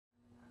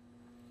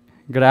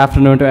Good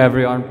afternoon to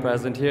everyone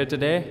present here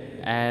today,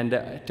 and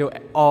to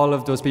all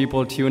of those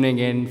people tuning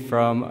in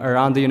from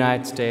around the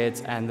United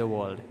States and the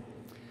world.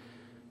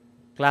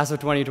 Class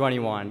of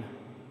 2021,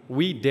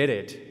 we did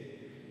it.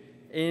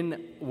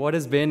 In what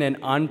has been an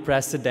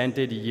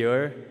unprecedented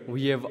year,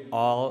 we have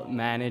all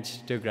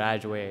managed to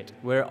graduate.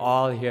 We're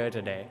all here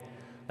today.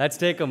 Let's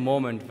take a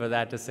moment for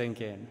that to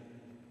sink in.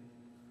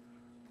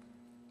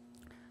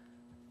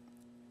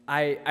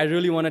 I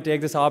really want to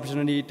take this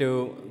opportunity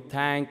to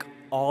thank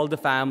all the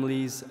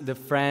families, the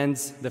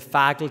friends, the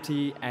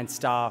faculty, and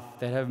staff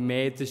that have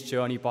made this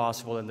journey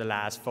possible in the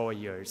last 4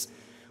 years.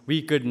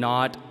 We could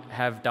not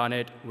have done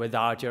it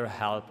without your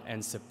help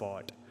and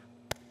support.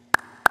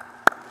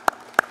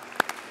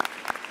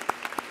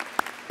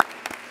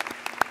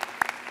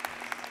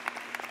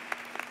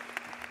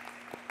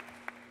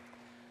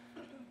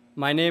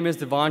 My name is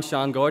Devansh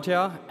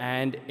Changotia,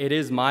 and it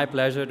is my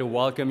pleasure to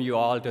welcome you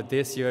all to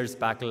this year's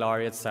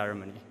baccalaureate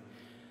ceremony.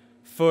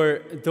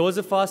 For those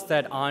of us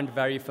that aren't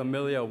very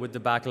familiar with the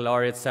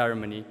baccalaureate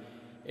ceremony,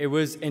 it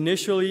was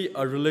initially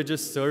a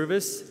religious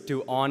service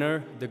to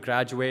honor the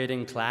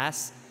graduating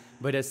class,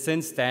 but has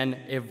since then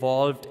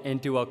evolved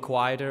into a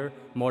quieter,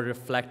 more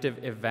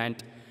reflective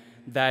event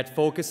that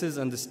focuses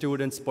on the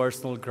students'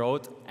 personal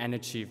growth and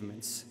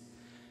achievements.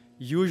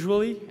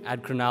 Usually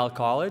at Grinnell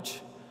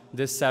College,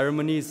 this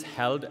ceremony is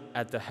held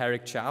at the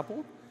Herrick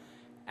Chapel,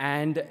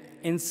 and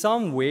in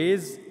some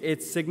ways,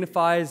 it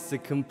signifies the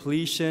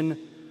completion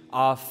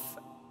of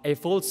a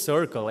full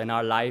circle in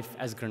our life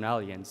as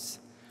Grinnellians.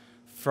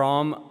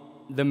 From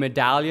the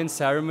medallion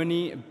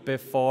ceremony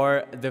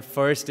before the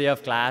first day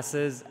of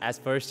classes as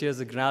first years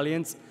of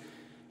Grinnellians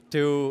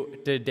to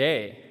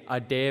today,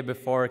 a day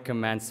before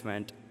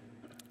commencement,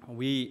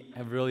 we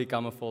have really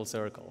come a full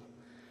circle.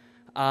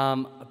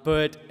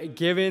 But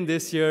given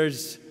this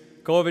year's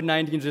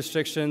COVID-19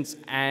 restrictions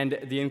and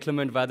the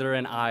inclement weather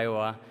in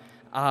Iowa,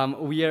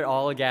 we are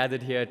all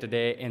gathered here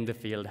today in the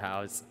field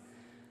house.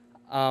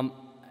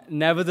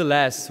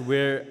 Nevertheless,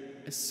 we're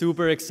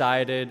super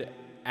excited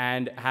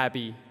and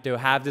happy to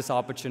have this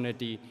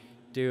opportunity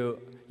to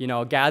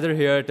gather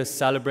here to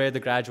celebrate the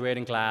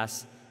graduating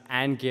class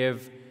and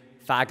give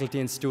faculty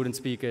and student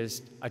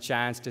speakers a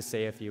chance to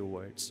say a few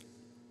words.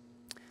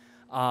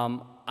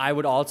 I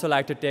would also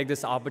like to take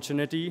this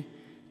opportunity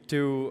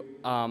to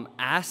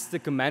ask the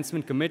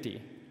commencement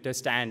committee to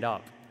stand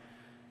up.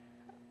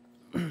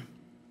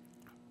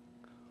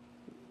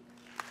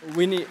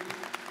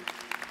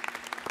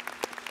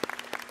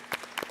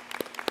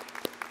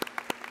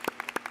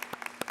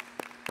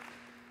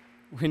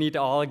 We need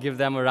to all give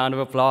them a round of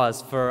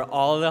applause for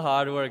all the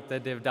hard work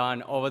that they've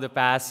done over the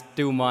past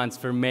 2 months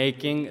for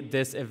making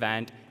this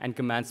event and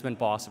commencement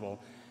possible.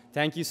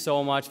 Thank you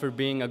so much for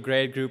being a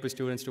great group of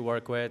students to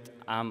work with.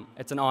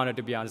 It's an honor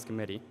to be on this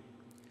committee.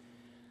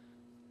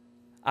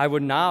 I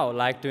would now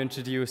like to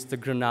introduce the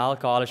Grinnell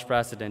College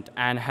President,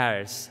 Ann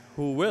Harris,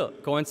 who will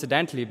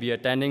coincidentally be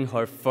attending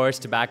her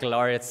first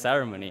baccalaureate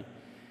ceremony.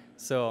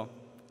 So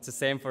it's the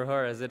same for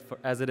her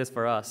as it is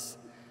for us.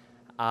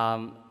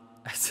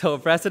 So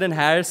President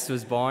Harris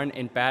was born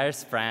in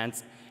Paris,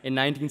 France in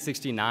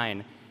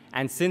 1969.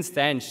 And since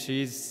then,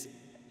 she's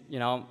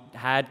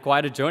had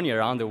quite a journey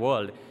around the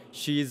world.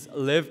 She's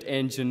lived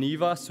in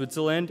Geneva,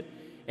 Switzerland,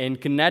 in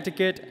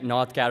Connecticut,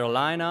 North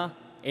Carolina,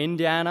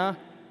 Indiana,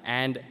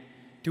 and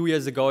 2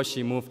 years ago,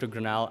 she moved to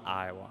Grinnell,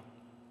 Iowa.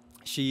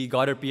 She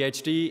got her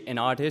PhD in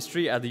art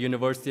history at the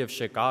University of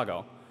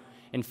Chicago.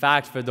 In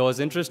fact, for those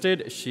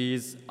interested,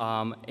 she's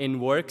in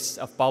works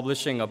of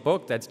publishing a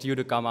book that's due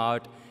to come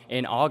out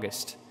in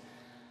August.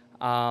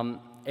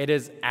 It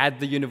is at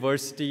the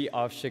University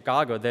of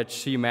Chicago that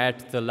she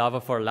met the love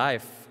of her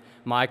life,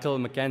 Michael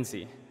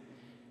Mackenzie.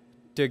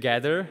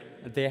 Together,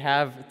 they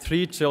have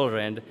 3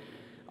 children,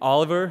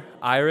 Oliver,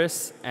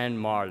 Iris, and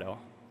Marlo.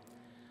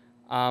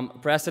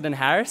 President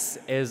Harris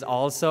is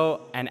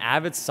also an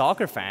avid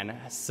soccer fan,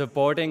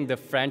 supporting the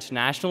French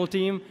national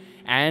team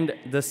and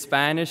the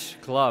Spanish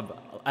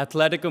club,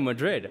 Atletico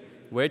Madrid,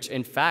 which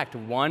in fact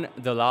won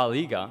the La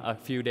Liga a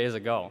few days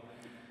ago.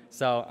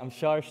 So I'm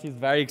sure she's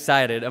very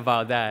excited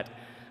about that.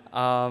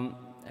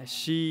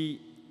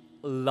 She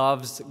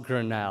loves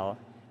Grinnell,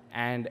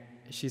 and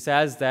she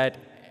says that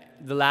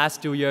the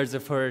last 2 years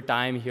of her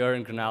time here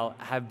in Grinnell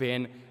have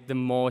been the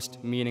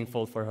most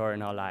meaningful for her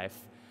in her life.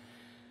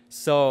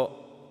 So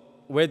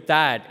with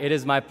that, it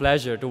is my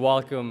pleasure to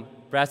welcome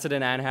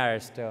President Ann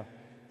Harris to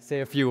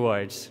say a few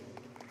words.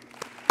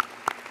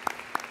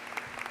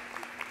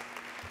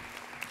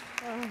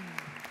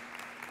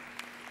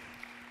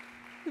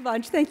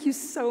 Devansh, thank you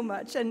so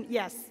much. And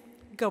yes,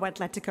 go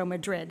Atletico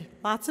Madrid.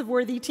 Lots of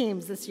worthy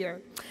teams this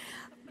year.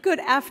 Good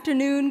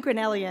afternoon,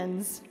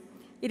 Grinnellians.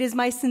 It is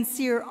my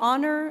sincere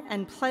honor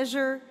and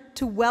pleasure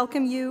to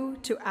welcome you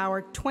to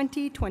our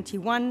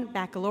 2021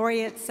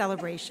 Baccalaureate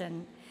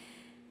celebration.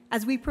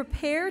 As we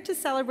prepare to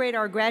celebrate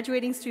our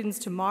graduating students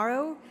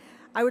tomorrow,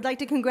 I would like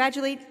to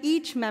congratulate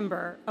each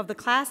member of the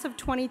class of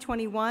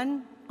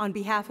 2021 on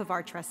behalf of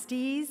our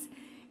trustees,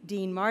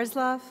 Dean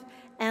Marzluff,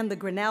 and the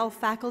Grinnell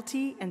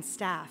faculty and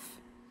staff.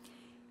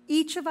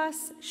 Each of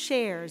us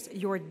shares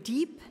your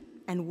deep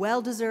and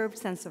well-deserved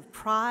sense of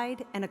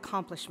pride and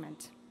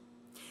accomplishment.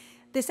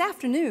 This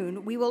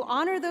afternoon, we will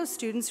honor those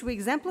students who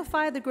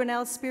exemplify the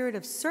Grinnell spirit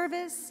of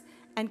service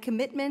and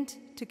commitment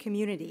to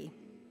community.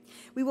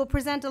 We will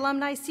present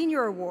Alumni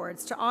Senior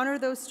Awards to honor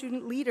those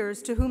student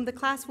leaders to whom the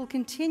class will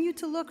continue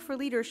to look for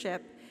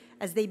leadership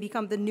as they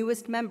become the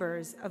newest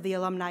members of the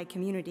alumni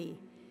community.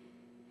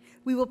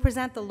 We will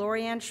present the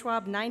Lorianne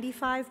Schwab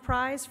 95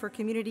 Prize for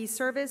Community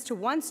Service to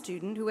one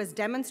student who has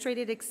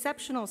demonstrated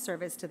exceptional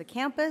service to the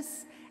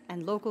campus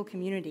and local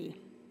community.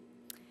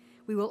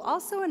 We will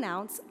also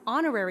announce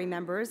honorary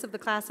members of the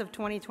class of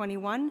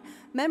 2021,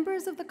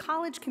 members of the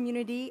college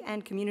community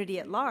and community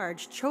at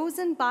large,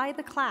 chosen by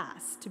the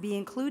class to be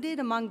included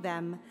among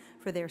them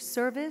for their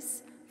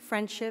service,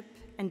 friendship,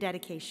 and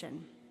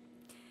dedication.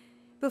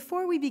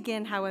 Before we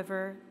begin,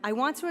 however, I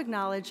want to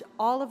acknowledge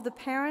all of the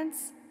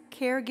parents,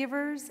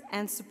 caregivers,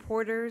 and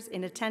supporters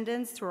in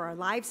attendance through our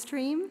live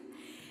stream,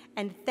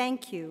 and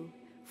thank you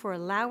for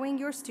allowing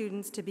your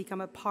students to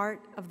become a part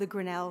of the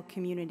Grinnell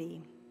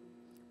community.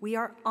 We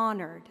are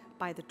honored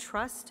by the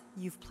trust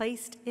you've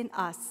placed in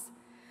us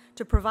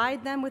to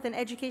provide them with an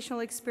educational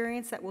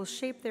experience that will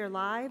shape their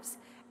lives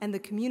and the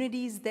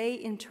communities they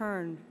in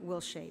turn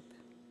will shape.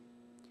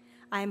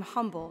 I am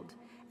humbled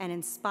and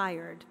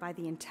inspired by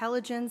the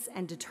intelligence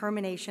and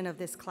determination of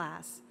this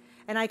class,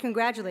 and I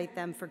congratulate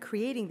them for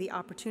creating the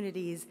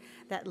opportunities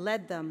that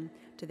led them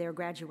to their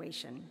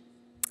graduation.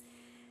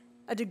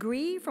 A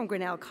degree from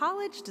Grinnell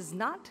College does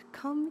not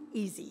come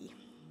easy.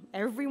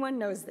 Everyone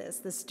knows this.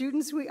 The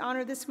students we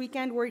honor this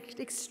weekend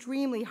worked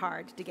extremely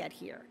hard to get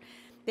here.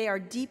 They are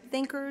deep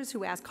thinkers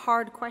who ask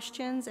hard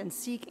questions and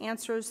seek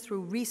answers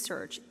through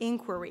research,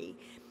 inquiry,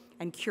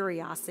 and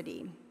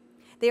curiosity.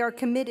 They are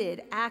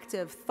committed,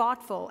 active,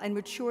 thoughtful, and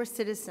mature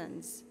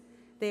citizens.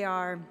 They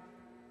are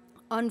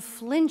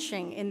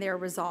unflinching in their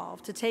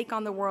resolve to take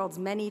on the world's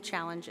many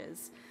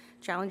challenges,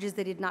 challenges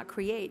they did not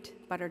create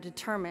but are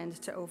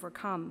determined to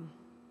overcome.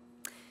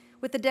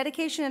 With the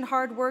dedication and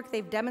hard work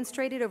they've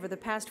demonstrated over the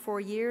past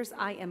 4 years,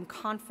 I am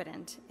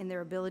confident in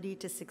their ability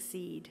to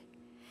succeed.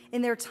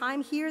 In their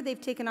time here, they've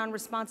taken on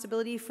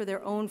responsibility for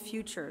their own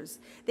futures.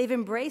 They've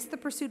embraced the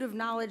pursuit of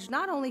knowledge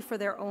not only for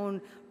their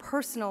own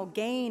personal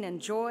gain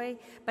and joy,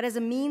 but as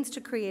a means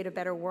to create a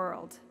better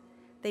world.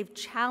 They've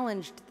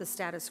challenged the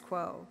status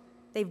quo.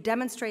 They've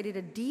demonstrated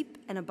a deep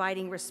and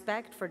abiding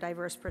respect for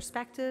diverse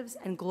perspectives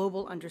and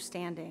global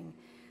understanding.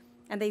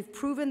 And they've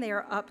proven they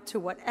are up to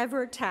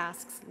whatever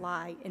tasks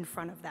lie in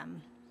front of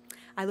them.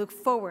 I look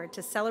forward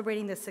to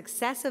celebrating the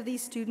success of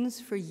these students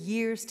for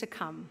years to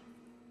come.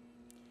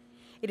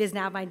 It is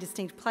now my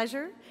distinct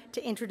pleasure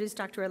to introduce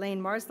Dr.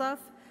 Elaine Marzluff,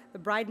 the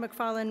Bride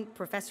McFarland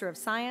Professor of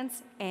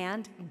Science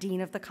and Dean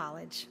of the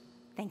College.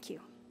 Thank you.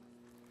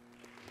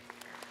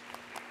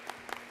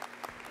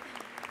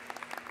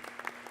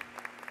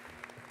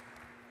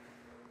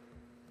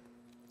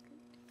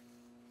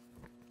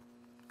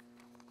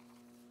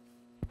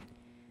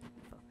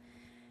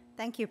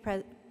 Thank you,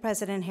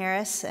 President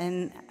Harris,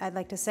 and I'd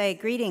like to say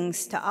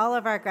greetings to all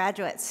of our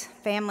graduates,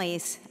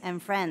 families,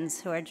 and friends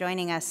who are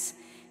joining us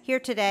here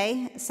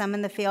today, some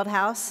in the field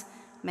house,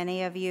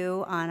 many of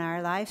you on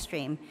our live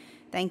stream.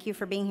 Thank you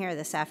for being here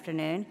this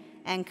afternoon,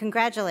 and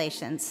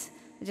congratulations.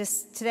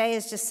 Today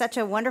is just such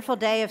a wonderful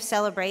day of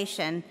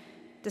celebration,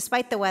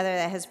 despite the weather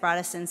that has brought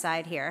us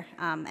inside here.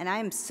 And I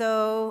am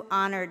so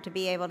honored to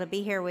be able to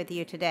be here with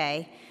you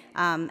today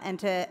and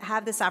to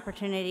have this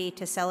opportunity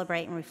to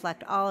celebrate and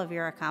reflect all of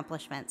your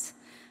accomplishments.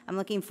 I'm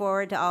looking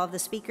forward to all of the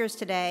speakers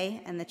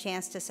today and the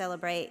chance to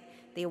celebrate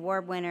the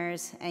award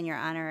winners and your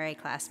honorary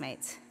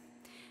classmates.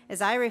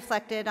 As I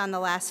reflected on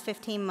the last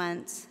 15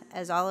 months,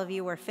 as all of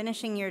you were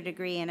finishing your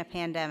degree in a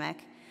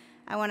pandemic,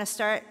 I want to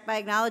start by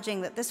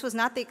acknowledging that this was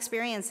not the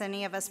experience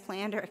any of us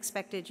planned or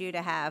expected you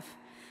to have.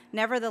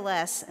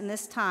 Nevertheless, in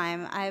this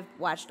time, I've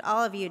watched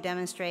all of you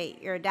demonstrate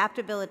your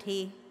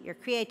adaptability, your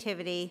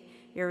creativity,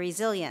 your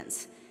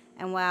resilience.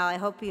 And while I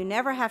hope you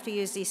never have to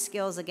use these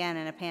skills again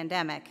in a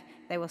pandemic,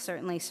 they will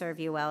certainly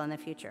serve you well in the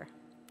future.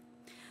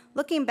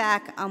 Looking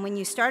back on when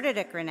you started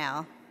at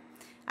Grinnell,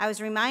 I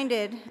was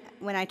reminded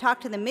when I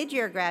talked to the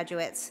mid-year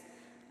graduates,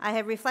 I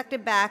have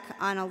reflected back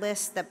on a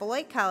list that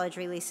Beloit College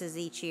releases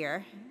each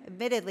year.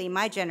 Admittedly,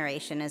 my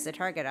generation is the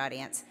target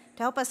audience,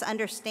 to help us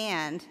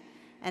understand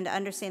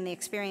the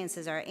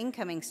experiences our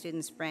incoming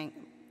students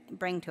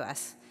bring to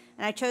us.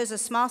 And I chose a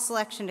small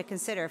selection to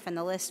consider from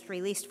the list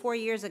released 4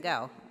 years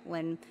ago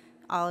when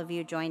all of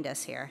you joined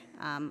us here,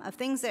 of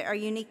things that are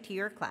unique to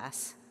your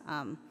class.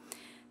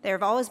 There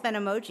have always been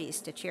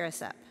emojis to cheer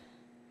us up.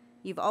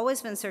 You've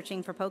always been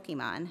searching for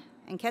Pokemon,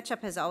 and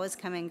ketchup has always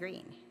come in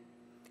green.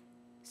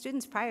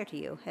 Students prior to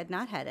you had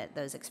not had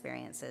those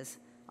experiences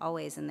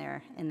always in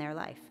their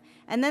life.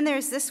 And then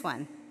there's this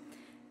one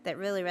that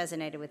really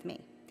resonated with me.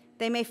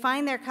 They may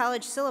find their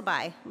college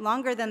syllabi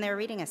longer than their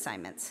reading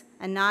assignments,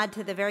 a nod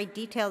to the very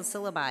detailed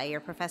syllabi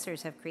your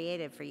professors have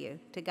created for you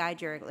to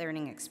guide your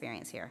learning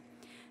experience here.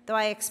 Though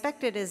I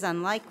expect it is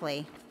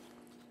unlikely,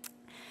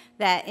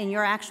 that in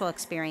your actual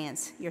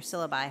experience, your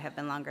syllabi have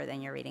been longer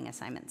than your reading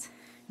assignments.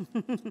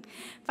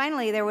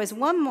 Finally, there was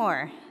one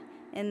more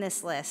in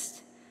this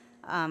list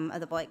of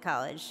the Beloit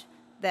College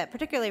that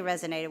particularly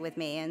resonated with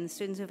me, and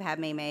students who've had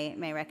me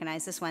may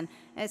recognize this one.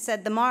 And it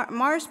said, the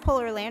Mars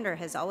polar lander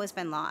has always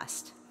been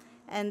lost.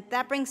 And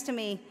that brings to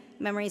me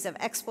memories of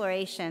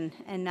exploration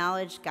and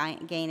knowledge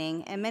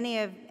gaining, and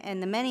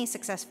the many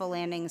successful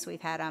landings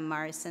we've had on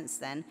Mars since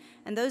then.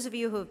 And those of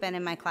you who have been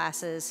in my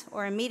classes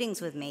or in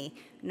meetings with me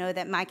know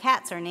that my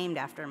cats are named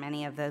after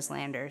many of those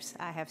landers.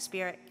 I have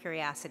Spirit,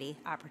 Curiosity,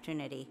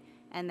 Opportunity,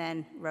 and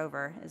then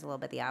Rover is a little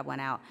bit the odd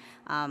one out.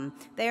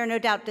 They are no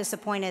doubt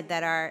disappointed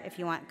that our, if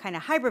you want, kind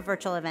of hybrid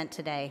virtual event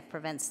today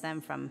prevents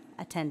them from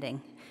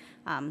attending.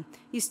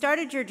 You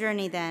started your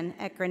journey then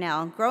at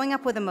Grinnell, growing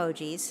up with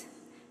emojis,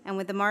 and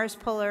with the Mars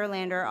polar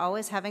lander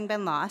always having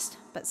been lost,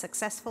 but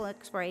successful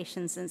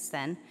exploration since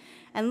then,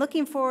 and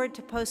looking forward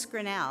to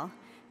post-Grinnell,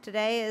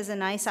 today is a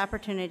nice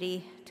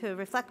opportunity to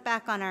reflect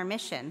back on our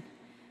mission.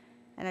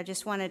 And I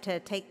just wanted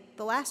to take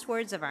the last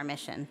words of our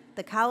mission.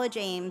 The college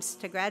aims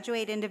to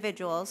graduate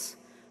individuals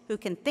who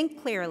can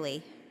think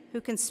clearly,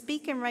 who can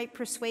speak and write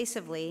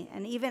persuasively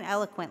and even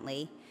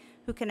eloquently,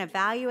 who can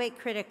evaluate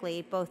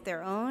critically both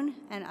their own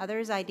and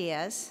others'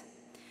 ideas,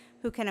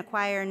 who can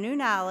acquire new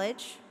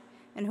knowledge,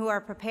 and who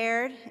are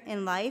prepared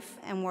in life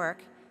and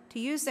work to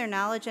use their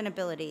knowledge and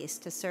abilities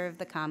to serve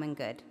the common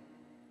good.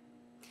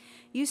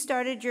 You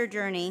started your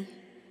journey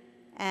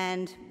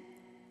and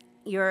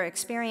your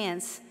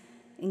experience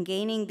in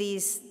gaining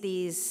these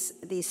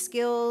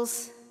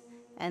skills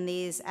and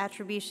these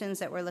attributions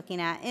that we're looking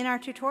at in our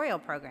tutorial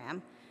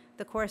program,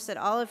 the course that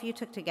all of you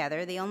took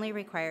together, the only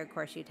required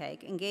course you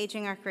take,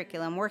 engaging our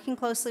curriculum, working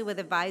closely with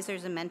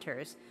advisors and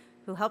mentors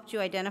who helped you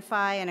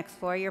identify and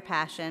explore your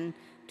passion,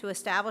 to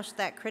establish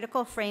that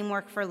critical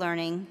framework for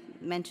learning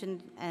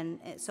mentioned and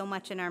so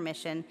much in our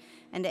mission,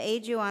 and to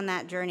aid you on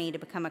that journey to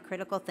become a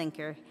critical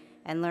thinker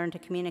and learn to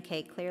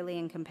communicate clearly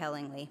and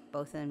compellingly,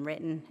 both in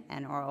written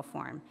and oral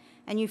form.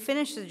 And you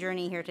finished the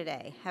journey here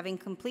today, having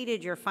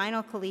completed your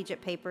final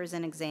collegiate papers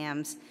and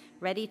exams,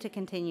 ready to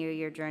continue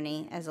your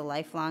journey as a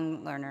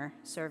lifelong learner,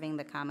 serving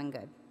the common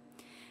good.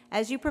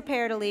 As you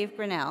prepare to leave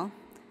Grinnell,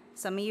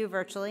 some of you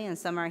virtually and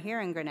some are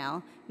here in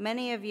Grinnell,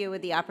 many of you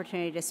with the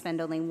opportunity to spend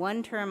only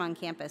one term on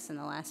campus in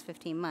the last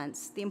 15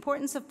 months, the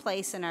importance of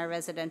place in our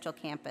residential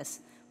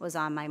campus was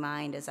on my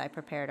mind as I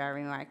prepared our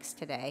remarks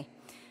today.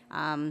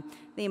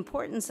 The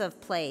importance of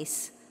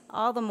place,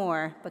 all the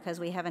more because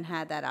we haven't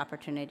had that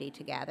opportunity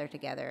to gather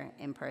together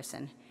in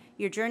person.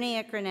 Your journey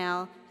at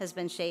Grinnell has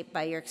been shaped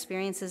by your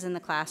experiences in the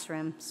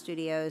classroom,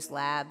 studios,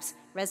 labs,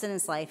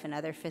 residence life, and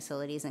other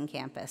facilities in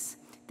campus.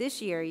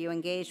 This year, you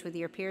engaged with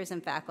your peers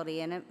and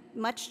faculty in a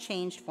much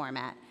changed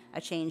format,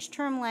 a changed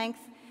term length,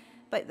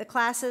 but the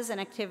classes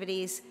and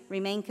activities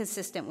remain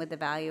consistent with the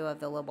value of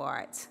the liberal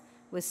arts.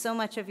 With so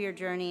much of your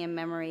journey and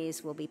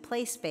memories will be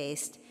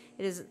place-based,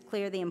 it is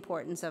clear the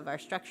importance of our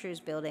structures,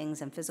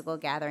 buildings, and physical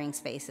gathering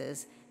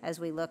spaces as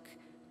we look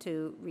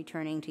to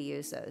returning to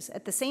use those.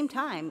 At the same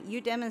time, you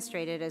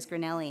demonstrated as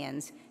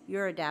Grinnellians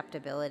your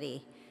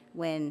adaptability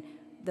when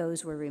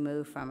those were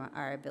removed from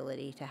our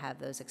ability to have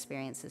those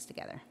experiences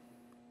together.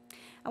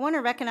 I want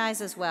to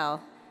recognize as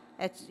well,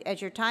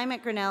 as your time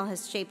at Grinnell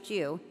has shaped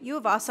you, you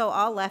have also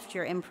all left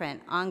your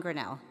imprint on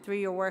Grinnell through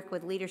your work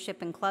with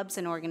leadership in clubs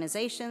and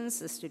organizations,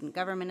 the Student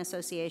Government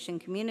Association,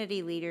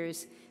 community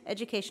leaders,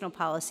 educational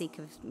policy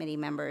committee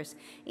members,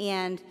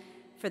 and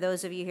for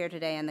those of you here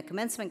today on the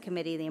commencement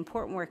committee, the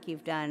important work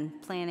you've done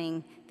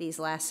planning these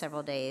last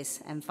several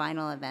days and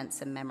final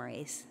events and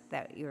memories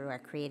that you are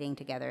creating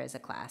together as a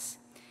class.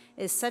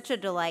 It is such a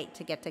delight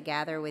to get to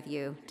gather with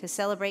you to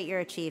celebrate your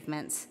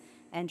achievements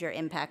and your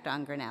impact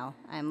on Grinnell.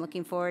 I'm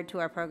looking forward to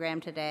our program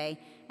today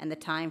and the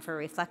time for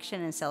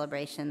reflection and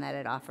celebration that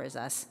it offers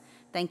us.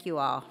 Thank you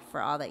all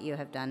for all that you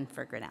have done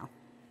for Grinnell.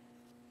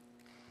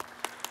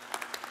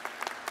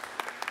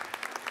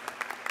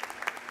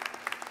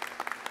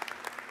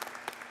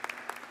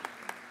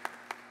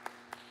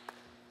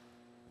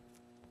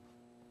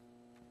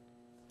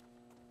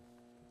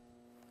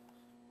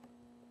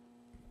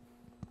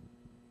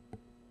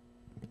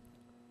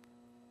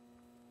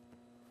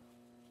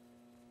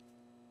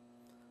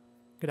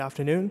 Good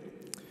afternoon.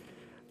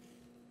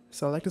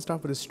 So I'd like to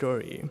start with a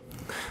story.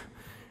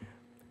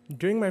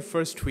 During my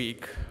first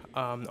week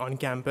on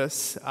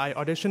campus, I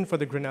auditioned for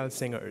the Grinnell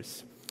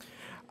Singers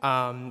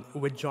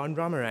with John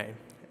Romeray.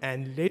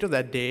 And later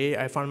that day,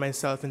 I found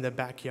myself in the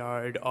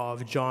backyard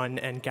of John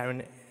and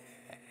Karen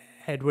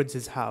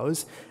Edwards'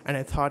 house, and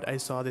I thought I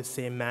saw the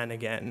same man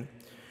again.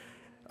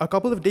 A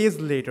couple of days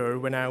later,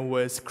 when I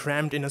was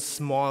crammed in a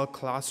small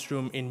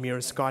classroom in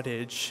Mears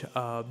Cottage,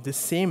 the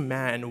same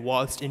man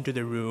waltzed into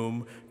the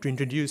room to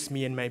introduce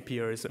me and my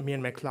peers, me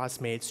and my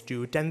classmates,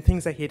 to 10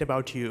 Things I Hate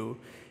About You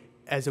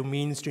as a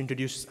means to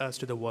introduce us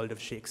to the world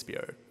of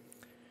Shakespeare.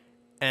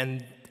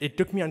 And it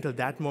took me until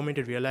that moment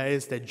to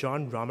realize that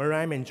John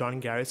Romeray and John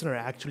Garrison are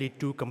actually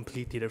two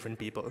completely different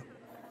people.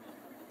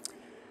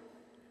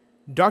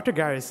 Dr.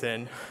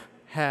 Garrison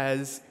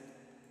has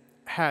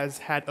has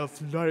had a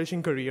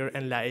flourishing career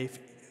and life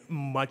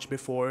much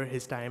before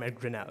his time at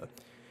Grinnell.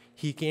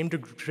 He came to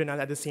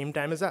Grinnell at the same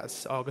time as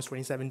us, August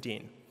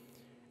 2017.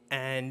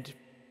 And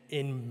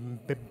in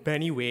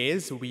many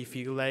ways, we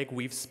feel like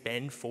we've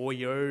spent 4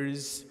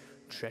 years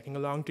trekking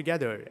along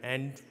together,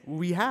 and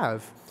we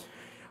have.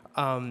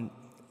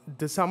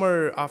 The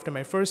summer after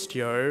my first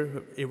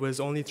year, it was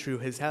only through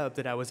his help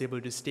that I was able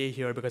to stay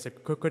here because I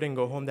couldn't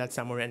go home that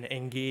summer and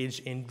engage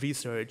in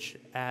research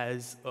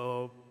as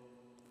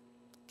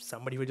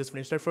somebody who just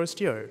finished their first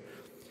year.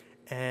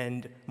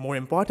 And more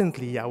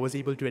importantly, I was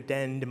able to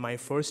attend my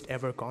first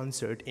ever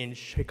concert in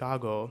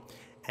Chicago,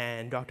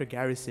 and Dr.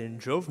 Garrison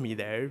drove me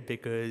there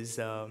because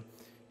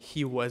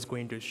he was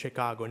going to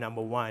Chicago,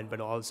 number one, but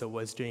also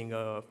was doing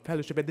a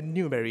fellowship at the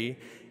Newberry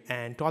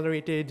and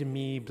tolerated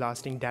me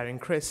blasting Darren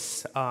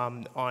Criss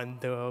on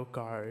the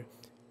car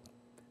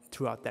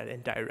throughout that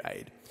entire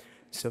ride.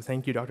 So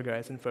thank you, Dr.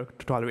 Garrison, for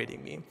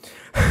tolerating me.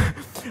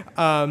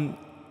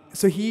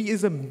 So he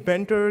is a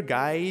mentor,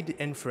 guide,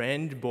 and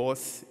friend,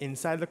 both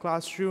inside the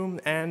classroom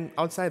and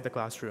outside the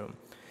classroom.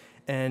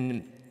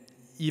 And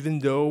even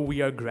though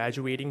we are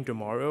graduating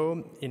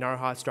tomorrow, in our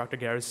hearts, Dr.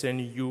 Garrison,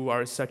 you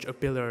are such a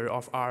pillar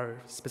of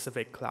our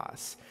specific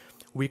class.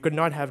 We could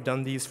not have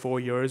done these 4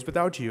 years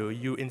without you.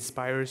 You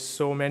inspire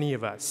so many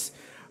of us.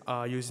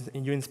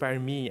 You inspire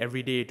me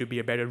every day to be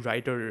a better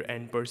writer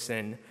and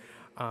person.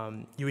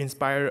 You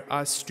inspire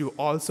us to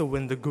also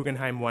win the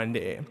Guggenheim one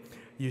day.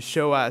 You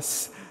show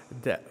us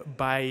that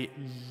by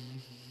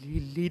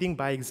leading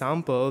by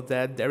example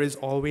that there is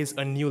always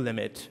a new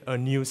limit, a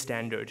new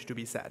standard to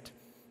be set.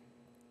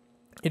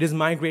 It is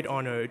my great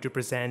honor to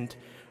present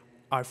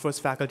our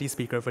first faculty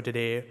speaker for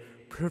today,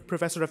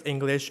 Professor of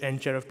English and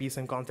Chair of Peace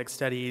and Conflict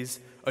Studies,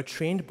 a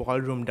trained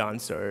ballroom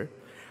dancer,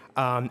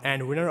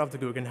 and winner of the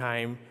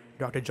Guggenheim,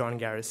 Dr. John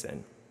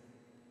Garrison.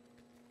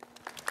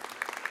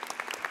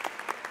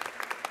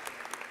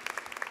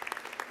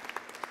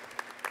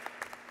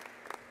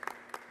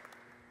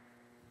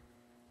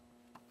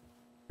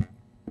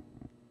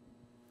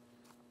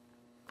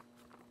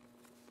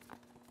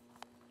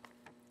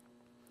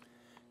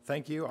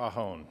 Thank you,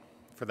 Ahon,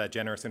 for that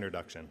generous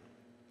introduction.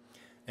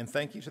 And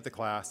thank you to the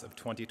class of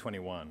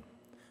 2021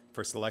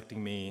 for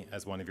selecting me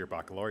as one of your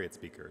baccalaureate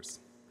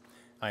speakers.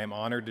 I am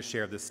honored to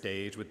share this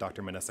stage with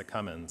Dr. Monessa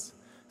Cummins,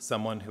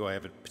 someone who I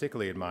have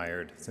particularly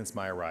admired since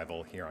my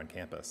arrival here on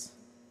campus.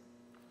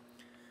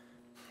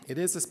 It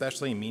is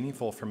especially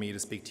meaningful for me to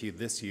speak to you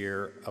this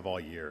year of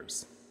all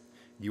years.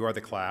 You are the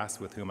class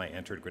with whom I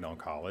entered Grinnell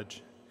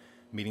College,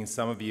 meeting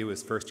some of you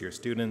as first-year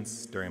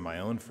students during my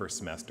own first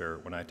semester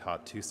when I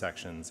taught 2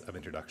 sections of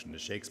Introduction to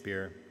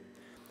Shakespeare,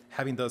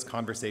 having those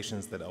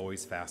conversations that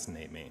always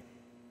fascinate me,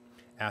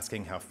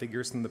 asking how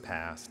figures from the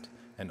past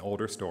and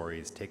older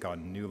stories take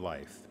on new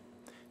life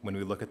when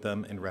we look at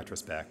them in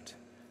retrospect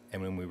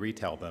and when we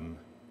retell them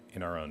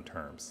in our own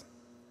terms.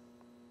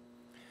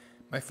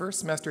 My first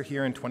semester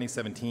here in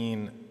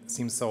 2017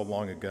 seems so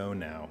long ago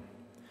now,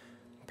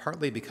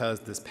 partly because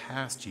this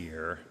past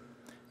year,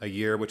 a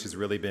year which has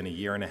really been a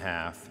year and a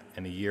half,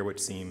 and a year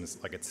which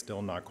seems like it's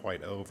still not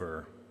quite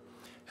over,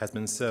 has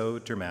been so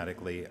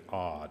dramatically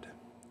odd.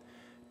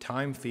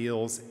 Time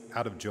feels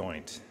out of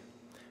joint,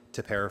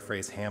 to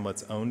paraphrase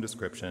Hamlet's own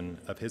description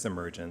of his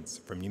emergence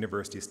from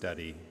university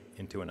study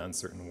into an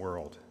uncertain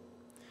world.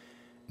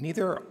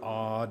 Neither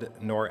odd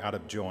nor out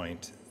of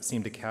joint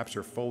seem to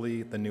capture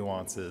fully the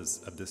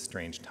nuances of this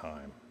strange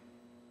time,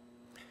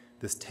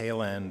 this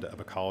tail end of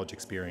a college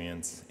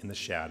experience in the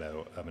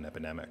shadow of an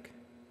epidemic.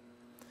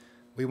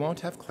 We won't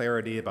have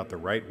clarity about the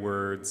right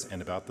words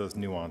and about those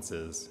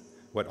nuances,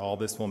 what all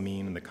this will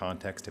mean in the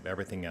context of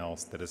everything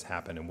else that has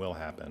happened and will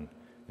happen,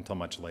 until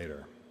much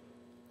later.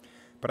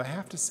 But I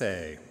have to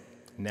say,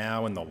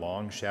 now in the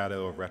long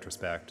shadow of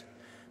retrospect,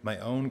 my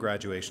own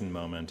graduation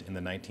moment in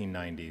the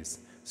 1990s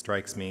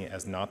strikes me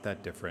as not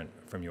that different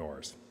from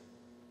yours.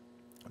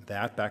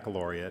 That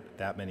baccalaureate,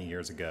 that many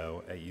years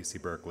ago at UC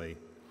Berkeley,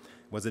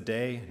 was a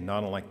day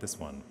not unlike this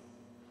one.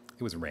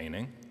 It was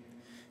raining,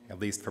 at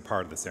least for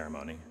part of the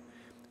ceremony,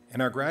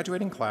 and our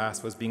graduating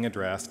class was being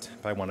addressed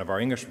by one of our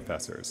English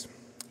professors,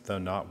 though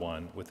not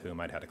one with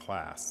whom I'd had a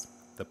class,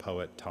 the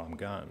poet Tom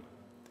Gunn.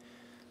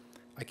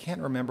 I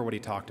can't remember what he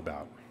talked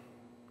about,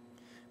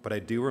 but I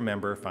do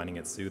remember finding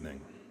it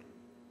soothing.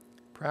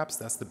 Perhaps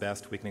that's the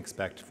best we can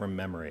expect from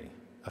memory,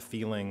 a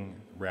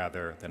feeling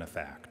rather than a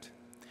fact.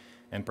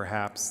 And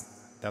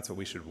perhaps that's what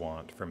we should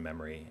want from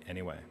memory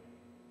anyway.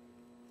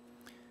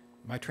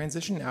 My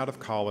transition out of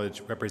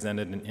college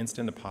represented an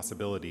instant of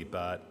possibility,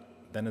 but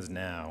then as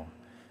now,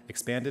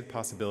 expanded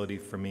possibility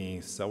for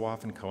me so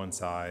often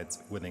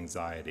coincides with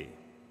anxiety,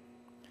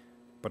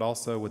 but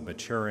also with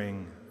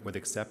maturing, with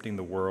accepting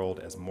the world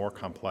as more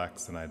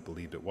complex than I had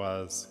believed it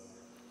was,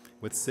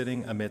 with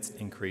sitting amidst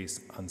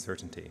increased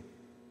uncertainty.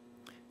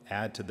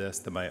 Add to this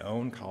that my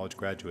own college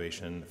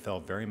graduation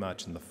fell very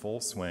much in the full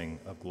swing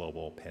of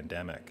global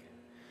pandemic.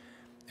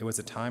 It was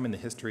a time in the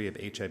history of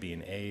HIV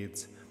and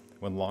AIDS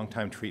when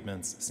long-time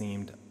treatments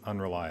seemed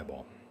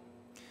unreliable,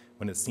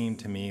 when it seemed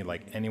to me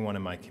like anyone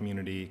in my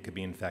community could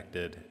be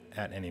infected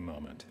at any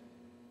moment,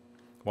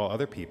 while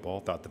other people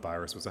thought the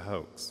virus was a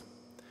hoax,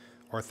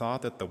 or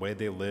thought that the way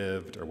they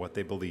lived or what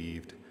they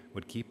believed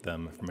would keep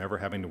them from ever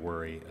having to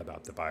worry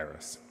about the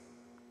virus.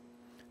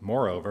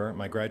 Moreover,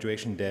 my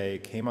graduation day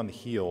came on the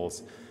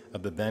heels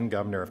of the then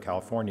governor of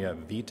California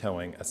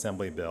vetoing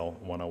Assembly Bill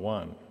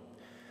 101,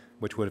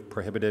 which would have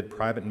prohibited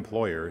private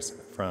employers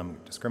from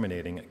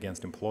discriminating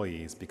against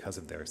employees because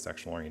of their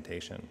sexual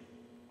orientation.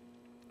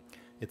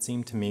 It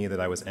seemed to me that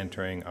I was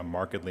entering a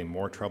markedly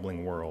more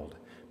troubling world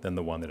than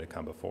the one that had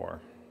come before.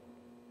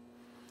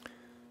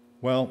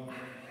 Well,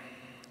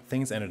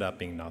 things ended up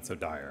being not so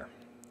dire.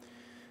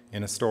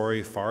 In a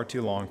story far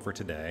too long for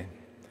today,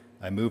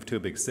 I moved to a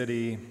big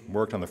city,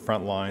 worked on the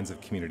front lines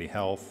of community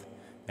health,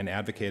 and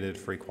advocated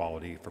for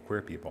equality for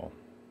queer people.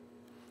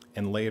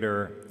 And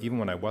later, even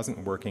when I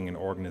wasn't working in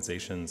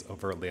organizations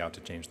overtly out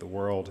to change the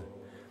world,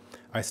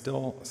 I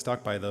still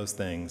stuck by those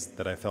things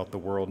that I felt the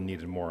world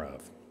needed more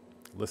of: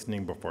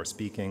 listening before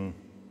speaking,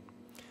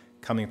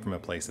 coming from a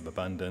place of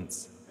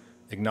abundance,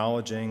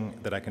 acknowledging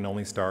that I can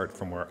only start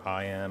from where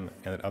I am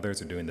and that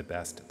others are doing the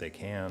best they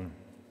can,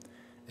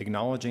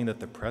 acknowledging that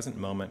the present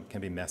moment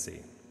can be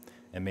messy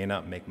and may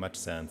not make much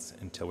sense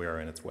until we are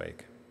in its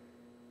wake.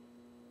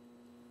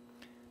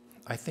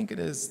 I think it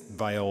is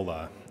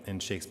Viola in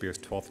Shakespeare's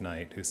Twelfth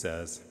Night who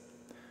says,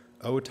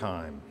 "O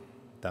time,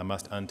 thou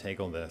must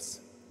untangle this,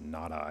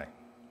 not I."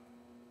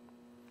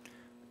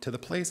 To the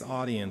play's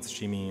audience,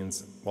 she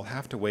means, we'll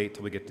have to wait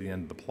till we get to the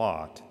end of the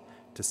plot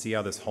to see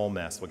how this whole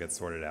mess will get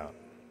sorted out.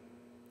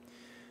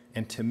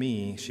 And to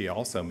me, she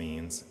also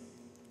means,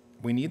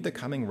 we need the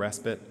coming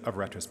respite of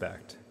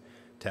retrospect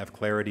to have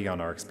clarity on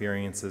our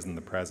experiences in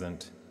the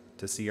present,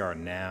 to see our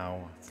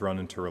now thrown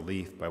into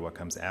relief by what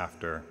comes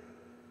after.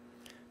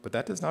 But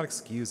that does not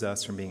excuse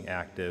us from being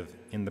active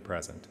in the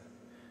present,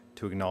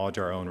 to acknowledge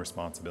our own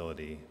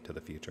responsibility to the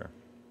future.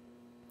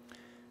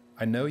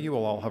 I know you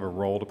will all have a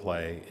role to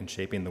play in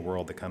shaping the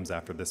world that comes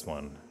after this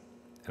one,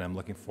 and I'm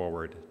looking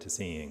forward to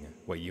seeing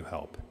what you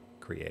help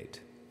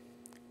create.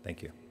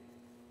 Thank you.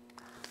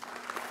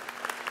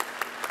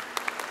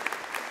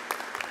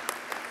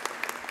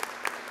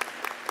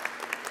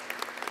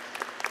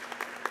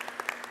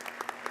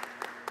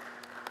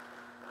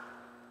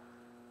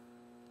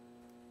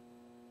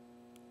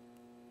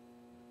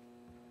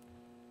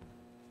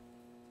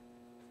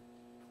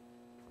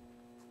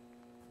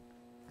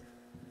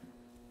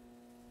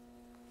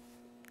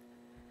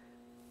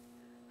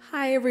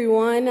 Hi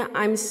everyone,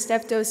 I'm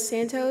Steph Dos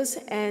Santos,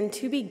 and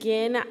to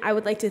begin, I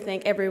would like to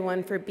thank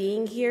everyone for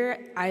being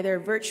here, either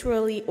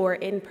virtually or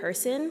in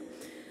person.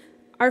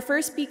 Our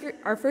first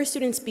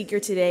student speaker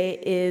today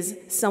is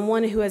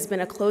someone who has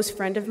been a close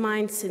friend of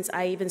mine since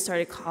I even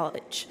started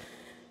college.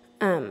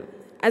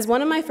 As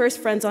one of my first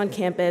friends on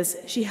campus,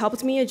 she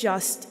helped me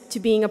adjust to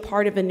being a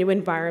part of a new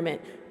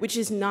environment, which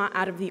is not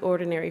out of the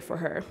ordinary for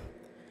her.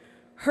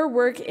 Her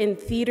work in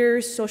theater,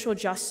 social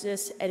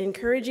justice, and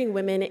encouraging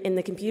women in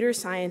the computer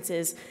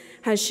sciences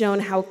has shown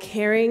how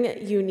caring,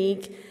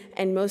 unique,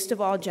 and most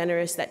of all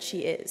generous that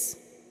she is.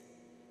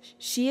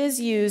 She has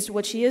used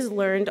what she has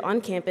learned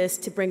on campus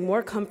to bring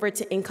more comfort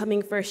to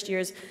incoming first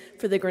years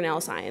for the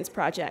Grinnell Science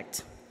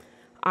Project.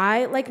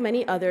 I, like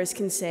many others,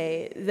 can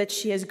say that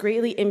she has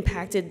greatly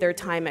impacted their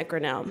time at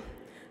Grinnell.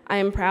 I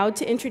am proud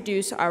to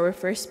introduce our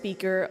first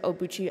speaker,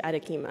 Obuchi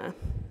Adikema.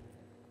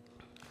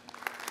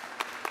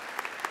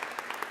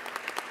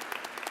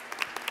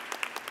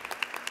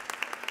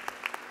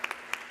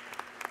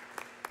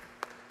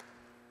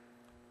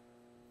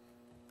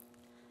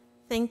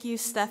 Thank you,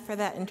 Steph, for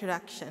that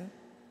introduction.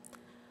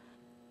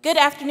 Good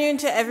afternoon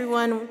to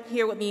everyone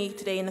here with me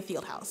today in the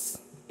Fieldhouse.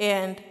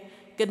 And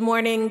good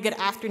morning, good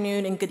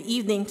afternoon, and good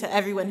evening to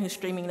everyone who's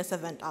streaming this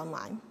event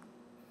online.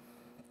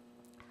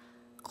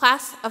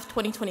 Class of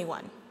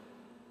 2021.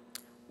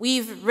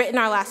 We've written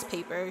our last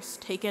papers,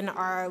 taken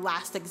our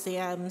last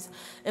exams,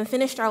 and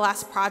finished our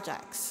last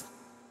projects.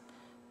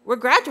 We're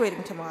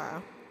graduating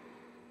tomorrow.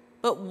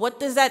 But what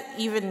does that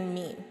even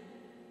mean?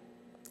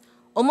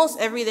 Almost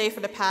every day for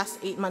the past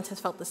 8 months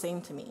has felt the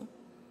same to me.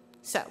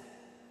 So,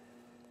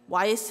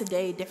 why is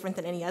today different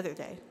than any other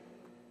day?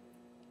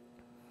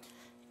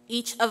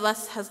 Each of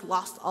us has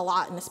lost a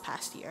lot in this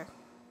past year,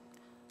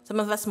 some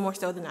of us more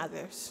so than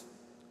others.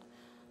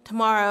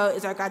 Tomorrow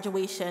is our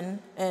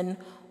graduation, and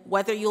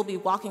whether you'll be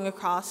walking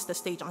across the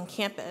stage on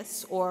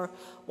campus or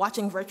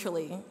watching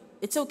virtually,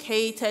 it's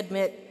okay to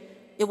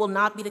admit it will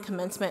not be the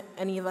commencement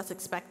any of us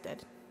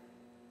expected.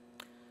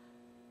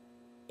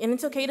 And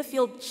it's okay to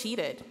feel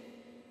cheated,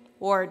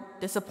 or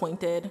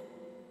disappointed,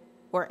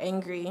 or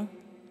angry,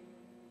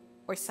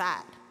 or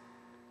sad.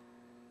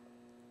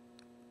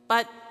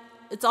 But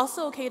it's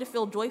also okay to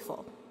feel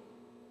joyful.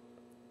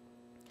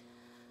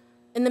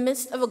 In the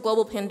midst of a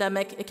global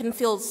pandemic, it can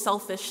feel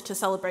selfish to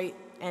celebrate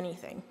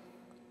anything.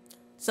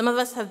 Some of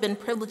us have been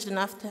privileged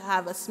enough to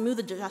have a smooth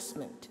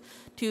adjustment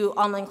to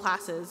online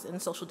classes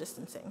and social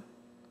distancing.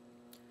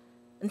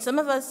 And some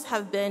of us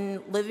have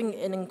been living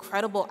in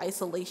incredible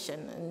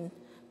isolation and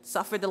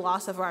suffered the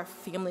loss of our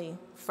family,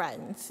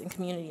 friends, and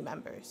community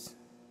members.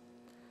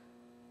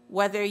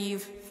 Whether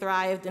you've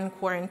thrived in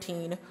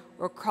quarantine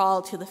or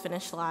crawled to the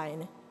finish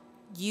line,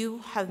 you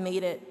have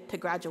made it to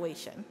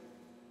graduation.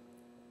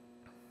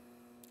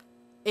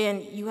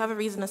 And you have a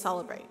reason to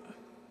celebrate.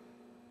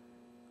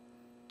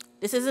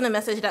 This isn't a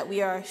message that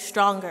we are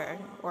stronger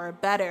or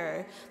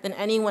better than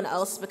anyone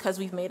else because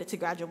we've made it to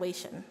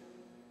graduation.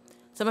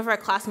 Some of our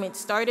classmates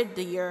started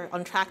the year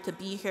on track to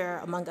be here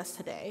among us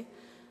today.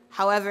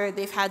 However,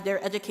 they've had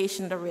their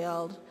education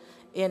derailed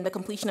and the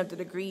completion of their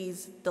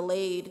degrees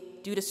delayed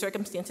due to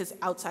circumstances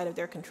outside of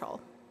their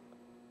control.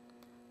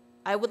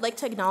 I would like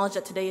to acknowledge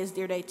that today is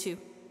their day too.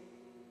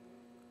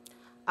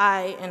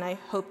 And I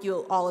hope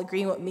you'll all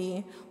agree with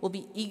me, will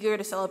be eager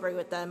to celebrate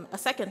with them a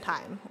second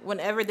time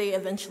whenever they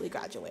eventually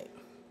graduate.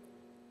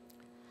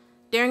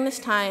 During this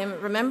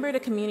time, remember the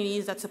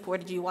communities that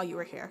supported you while you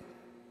were here.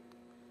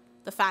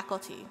 The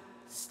faculty,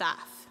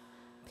 staff,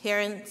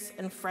 parents,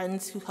 and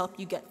friends who helped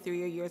you get through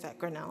your years at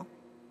Grinnell.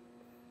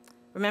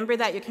 Remember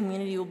that your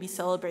community will be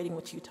celebrating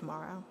with you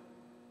tomorrow.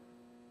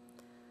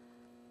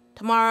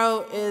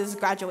 Tomorrow is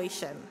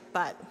graduation,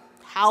 but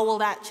how will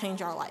that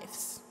change our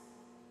lives?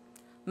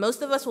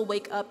 Most of us will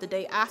wake up the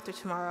day after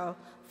tomorrow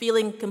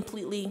feeling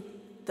completely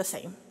the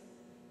same.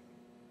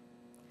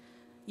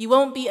 You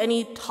won't be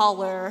any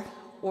taller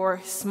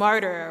or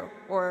smarter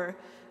or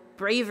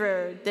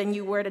braver than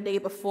you were the day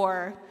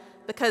before,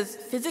 because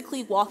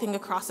physically walking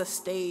across a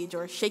stage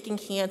or shaking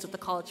hands with the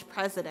college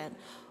president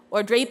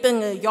or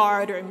draping a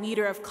yard or a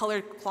meter of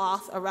colored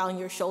cloth around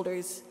your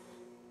shoulders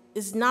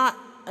is not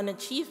an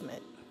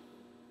achievement.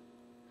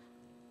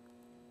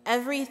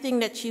 Everything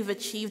that you've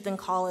achieved in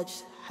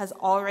college has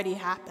already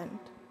happened.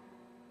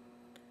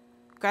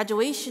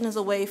 Graduation is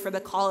a way for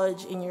the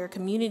college and your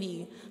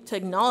community to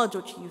acknowledge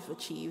what you've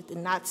achieved,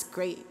 and that's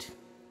great.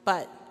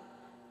 But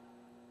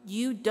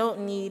you don't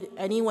need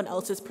anyone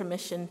else's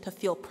permission to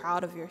feel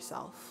proud of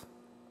yourself.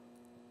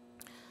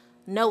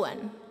 No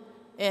one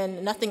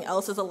and nothing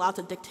else is allowed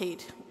to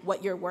dictate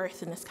what you're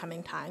worth in this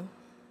coming time.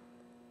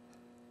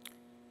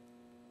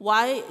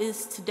 Why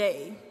is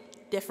today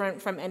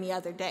different from any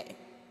other day?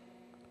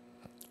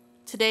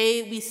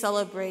 Today we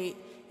celebrate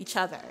each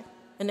other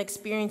and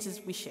experiences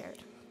we shared.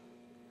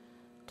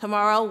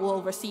 Tomorrow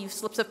we'll receive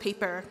slips of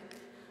paper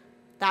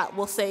that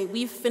will say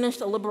we've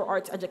finished a liberal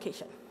arts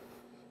education.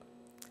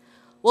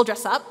 We'll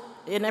dress up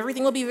and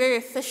everything will be very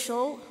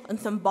official and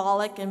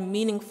symbolic and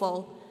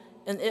meaningful,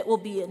 and it will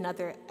be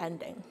another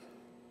ending.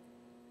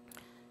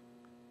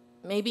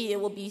 Maybe it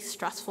will be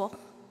stressful.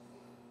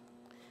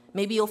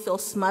 Maybe you'll feel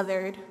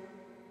smothered.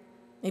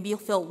 Maybe you'll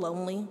feel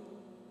lonely.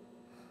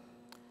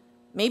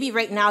 Maybe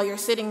right now you're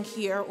sitting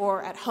here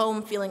or at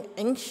home feeling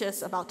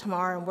anxious about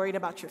tomorrow and worried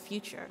about your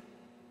future.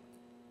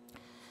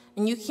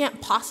 And you can't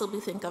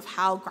possibly think of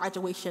how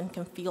graduation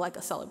can feel like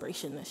a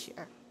celebration this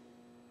year.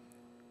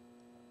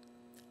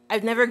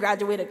 I've never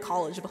graduated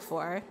college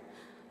before,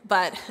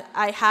 but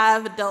I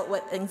have dealt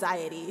with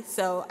anxiety,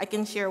 so I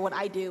can share what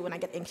I do when I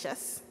get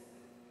anxious.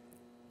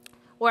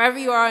 Wherever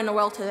you are in the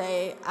world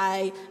today,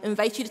 I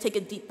invite you to take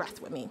a deep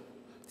breath with me.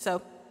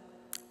 So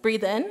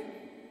breathe in.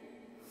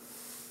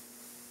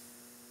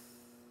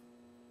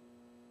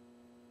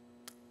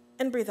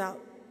 And breathe out.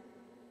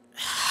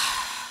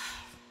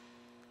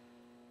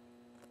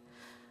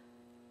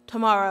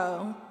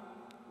 Tomorrow,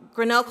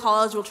 Grinnell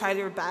College will try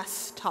their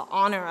best to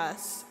honor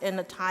us in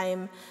the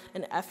time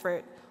and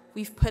effort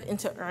we've put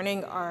into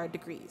earning our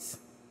degrees.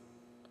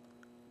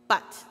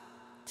 But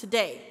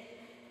today,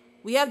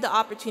 we have the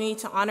opportunity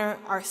to honor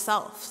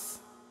ourselves,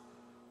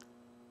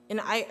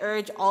 and I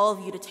urge all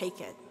of you to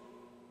take it.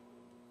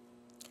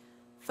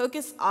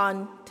 Focus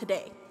on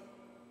today.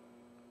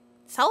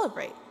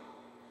 Celebrate.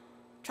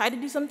 Try to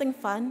do something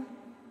fun.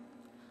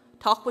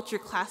 Talk with your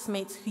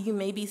classmates who you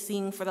may be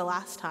seeing for the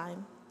last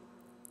time.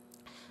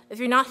 If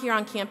you're not here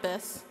on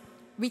campus,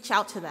 reach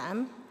out to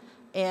them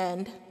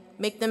and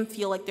make them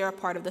feel like they're a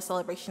part of the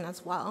celebration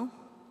as well.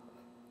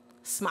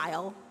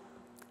 Smile,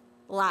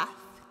 laugh,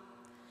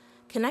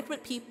 connect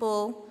with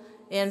people,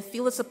 and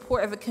feel the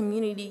support of a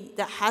community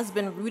that has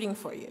been rooting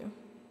for you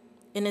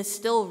and is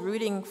still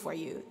rooting for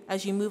you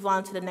as you move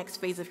on to the next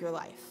phase of your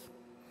life.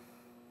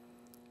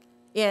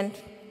 And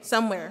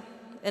somewhere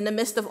in the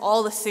midst of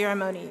all the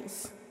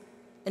ceremonies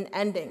and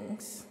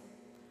endings,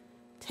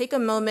 take a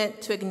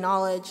moment to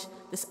acknowledge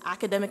this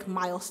academic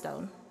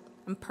milestone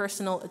and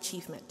personal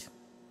achievement.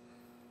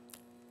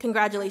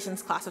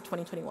 Congratulations, class of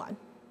 2021.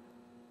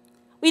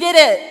 We did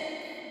it!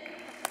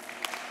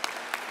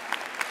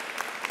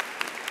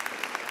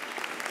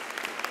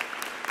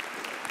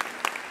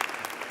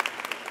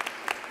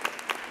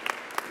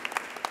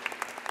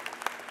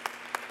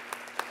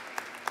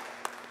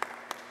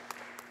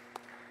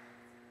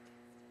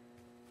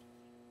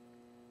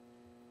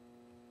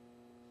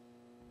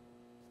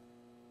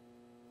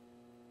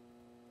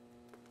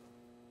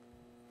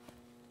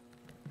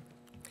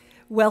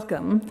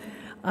 Welcome.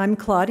 I'm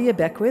Claudia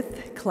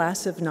Beckwith,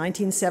 class of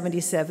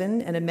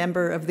 1977, and a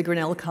member of the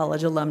Grinnell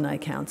College Alumni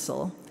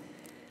Council.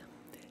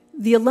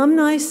 The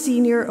Alumni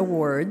Senior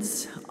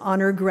Awards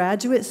honor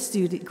graduating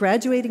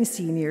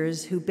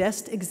seniors who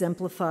best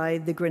exemplify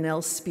the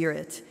Grinnell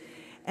spirit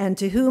and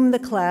to whom the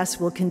class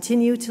will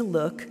continue to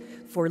look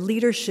for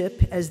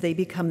leadership as they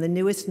become the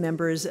newest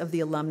members of the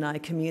alumni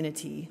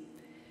community.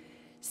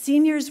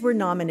 Seniors were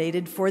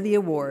nominated for the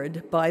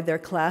award by their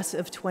class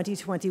of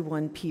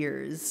 2021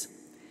 peers.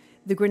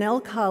 The Grinnell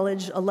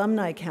College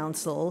Alumni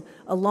Council,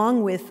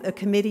 along with a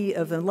committee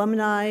of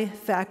alumni,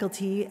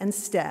 faculty, and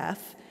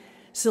staff,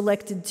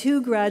 selected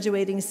 2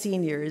 graduating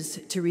seniors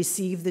to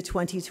receive the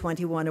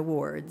 2021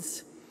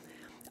 awards.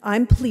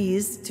 I'm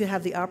pleased to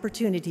have the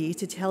opportunity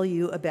to tell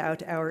you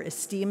about our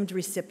esteemed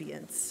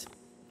recipients.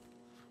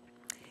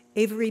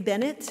 Avery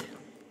Bennett,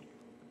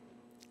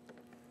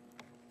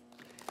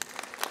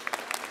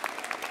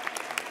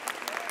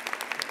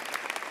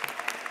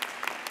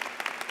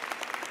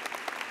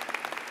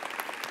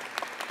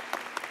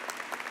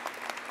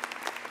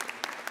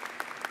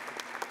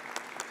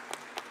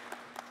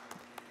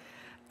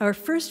 our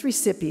first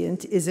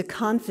recipient is a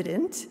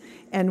confident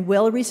and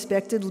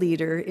well-respected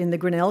leader in the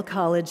Grinnell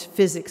College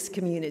physics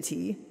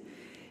community.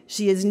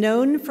 She is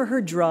known for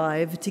her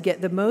drive to get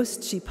the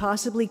most she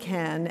possibly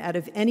can out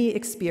of any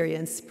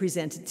experience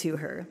presented to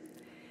her.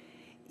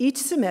 Each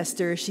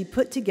semester, she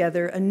put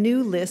together a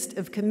new list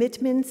of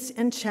commitments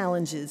and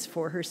challenges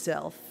for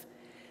herself.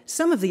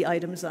 Some of the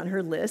items on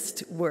her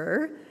list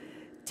were: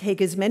 take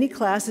as many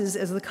classes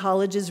as the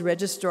college's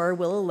registrar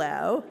will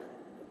allow,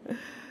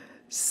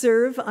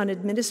 serve on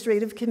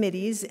administrative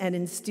committees and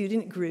in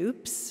student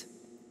groups,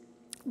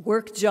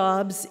 work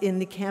jobs in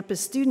the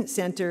campus student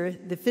center,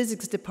 the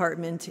physics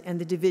department, and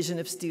the Division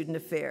of Student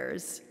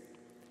Affairs.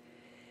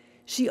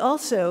 She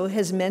also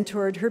has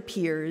mentored her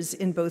peers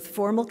in both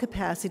formal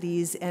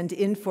capacities and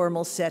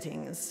informal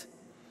settings.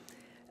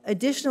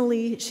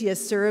 Additionally, she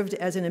has served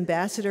as an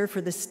ambassador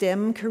for the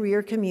STEM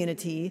career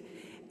community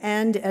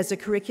and as a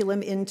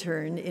curriculum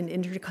intern in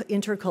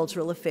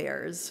intercultural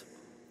affairs.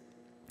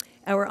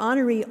 Our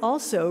honoree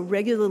also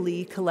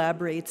regularly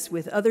collaborates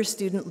with other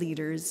student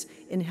leaders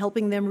in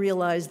helping them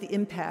realize the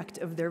impact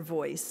of their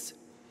voice.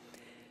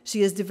 She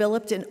has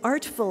developed an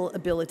artful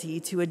ability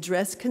to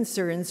address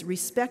concerns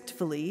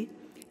respectfully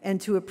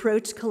and to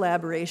approach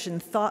collaboration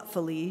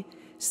thoughtfully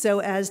so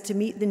as to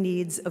meet the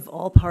needs of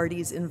all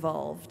parties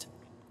involved.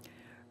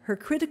 Her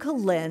critical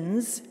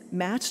lens,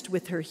 matched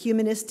with her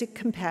humanistic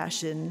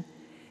compassion,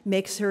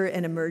 makes her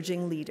an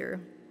emerging leader.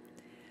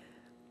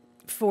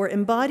 For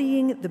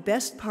embodying the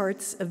best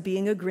parts of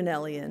being a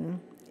Grinnellian,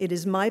 it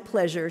is my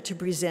pleasure to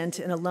present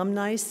an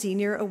Alumni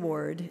Senior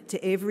Award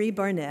to Avery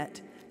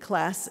Barnett,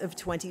 class of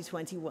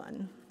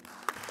 2021.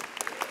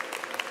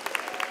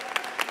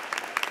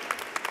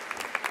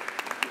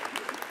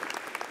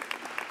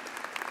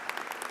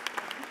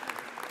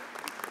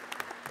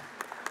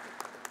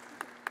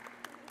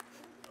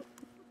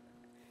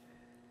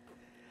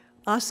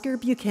 Oscar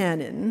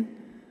Buchanan.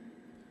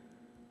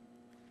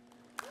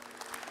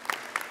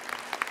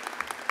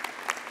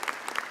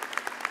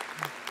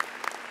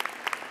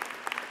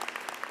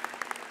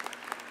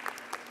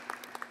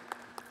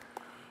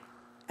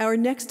 Our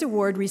next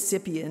award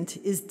recipient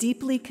is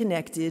deeply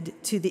connected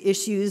to the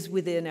issues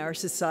within our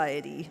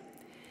society.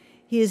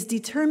 He is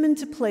determined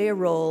to play a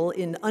role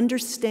in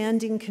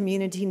understanding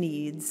community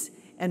needs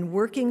and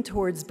working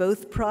towards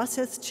both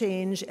process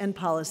change and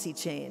policy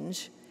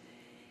change.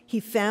 He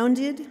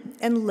founded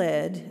and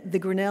led the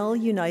Grinnell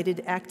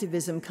United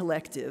Activism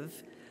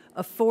Collective,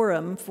 a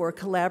forum for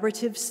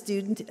collaborative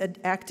student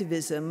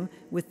activism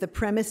with the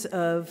premise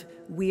of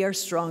 "We are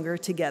stronger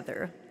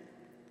together."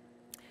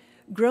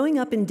 Growing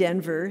up in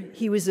Denver,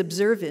 he was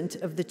observant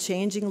of the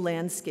changing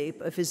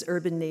landscape of his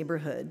urban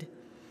neighborhood.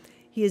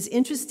 He is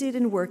interested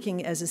in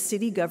working as a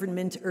city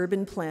government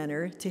urban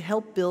planner to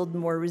help build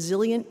more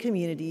resilient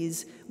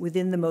communities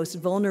within the most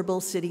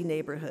vulnerable city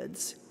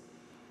neighborhoods.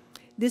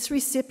 This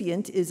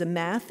recipient is a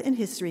math and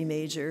history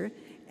major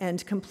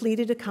and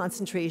completed a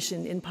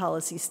concentration in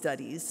policy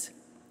studies.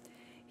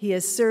 He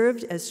has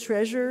served as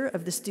treasurer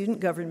of the Student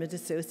Government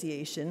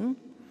Association,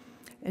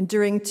 and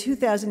during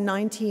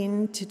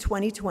 2019 to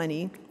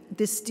 2020,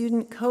 this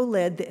student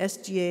co-led the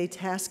SGA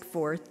Task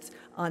Force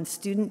on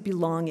Student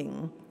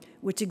Belonging,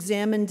 which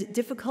examined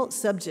difficult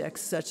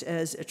subjects such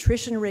as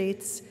attrition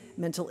rates,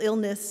 mental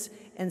illness,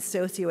 and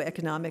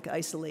socioeconomic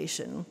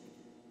isolation.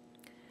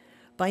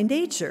 By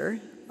nature,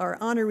 our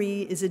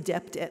honoree is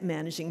adept at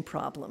managing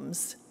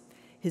problems.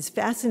 His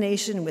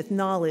fascination with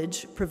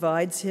knowledge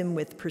provides him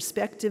with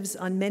perspectives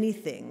on many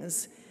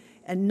things,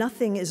 and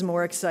nothing is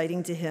more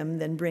exciting to him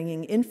than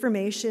bringing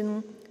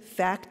information,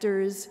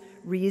 factors,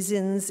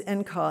 reasons,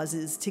 and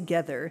causes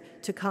together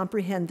to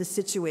comprehend the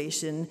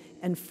situation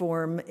and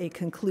form a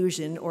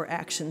conclusion or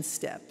action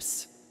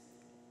steps.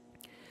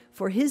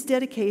 For his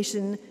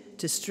dedication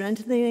to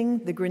strengthening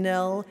the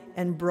Grinnell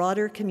and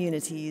broader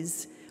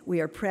communities,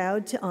 we are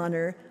proud to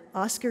honor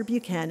Oscar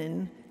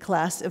Buchanan,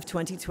 class of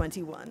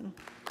 2021.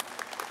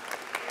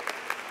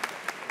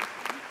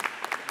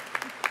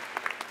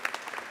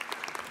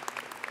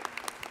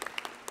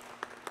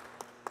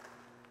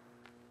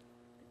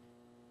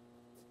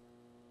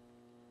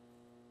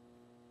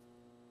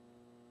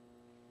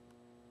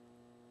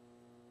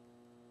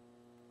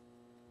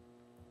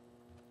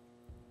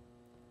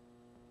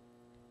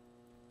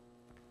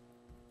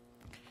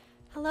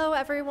 Hello,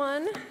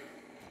 everyone.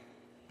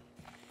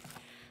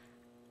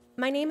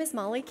 My name is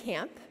Molly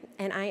Camp,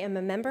 and I am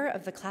a member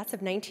of the class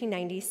of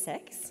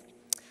 1996.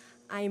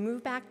 I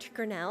moved back to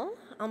Grinnell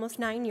almost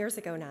 9 years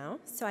ago now,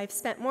 so I've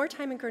spent more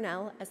time in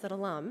Grinnell as an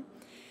alum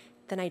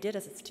than I did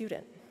as a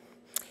student.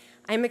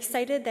 I'm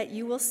excited that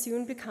you will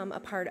soon become a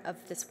part of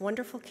this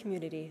wonderful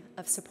community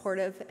of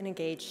supportive and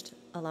engaged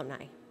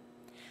alumni.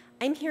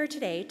 I'm here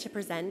today to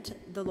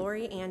present the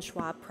Lori Ann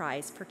Schwab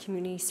Prize for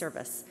Community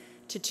Service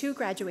to 2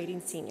 graduating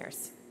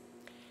seniors.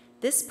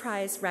 This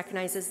prize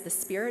recognizes the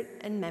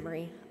spirit and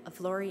memory of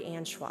Lori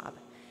Ann Schwab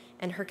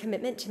and her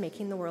commitment to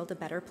making the world a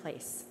better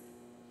place.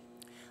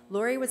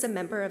 Lori was a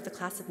member of the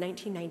class of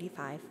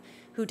 1995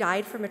 who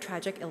died from a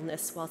tragic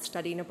illness while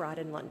studying abroad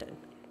in London.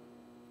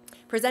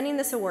 Presenting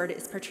this award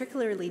is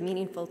particularly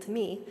meaningful to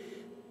me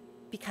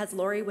because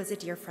Lori was a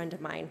dear friend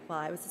of mine while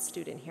I was a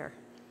student here.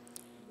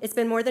 It's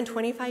been more than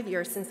 25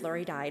 years since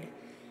Lori died,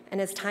 and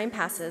as time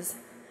passes,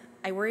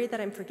 I worry that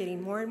I'm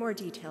forgetting more and more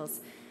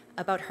details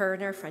about her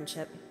and our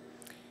friendship.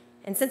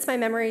 And since my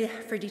memory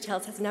for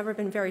details has never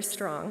been very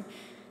strong,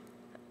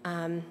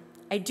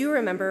 I do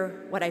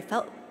remember what I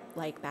felt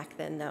like back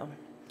then, though.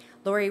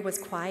 Lori was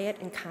quiet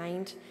and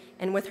kind,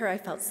 and with her I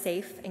felt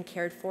safe and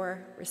cared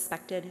for,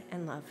 respected,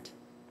 and loved.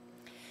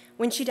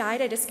 When she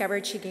died, I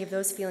discovered she gave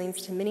those feelings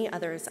to many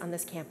others on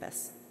this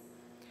campus.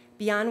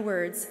 Beyond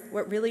words,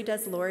 what really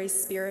does Lori's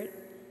spirit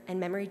and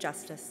memory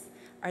justice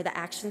are the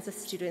actions of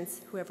students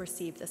who have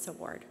received this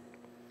award.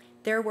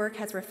 Their work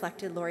has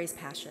reflected Lori's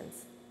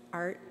passions: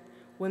 art,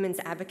 women's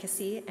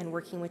advocacy, and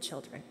working with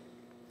children.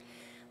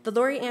 The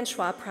Lori Ann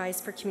Schwab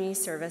Prize for Community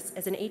Service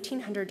is an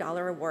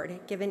 $1,800 award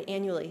given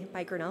annually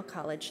by Grinnell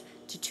College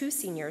to 2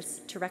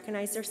 seniors to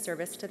recognize their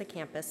service to the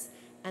campus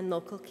and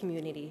local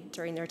community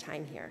during their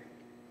time here.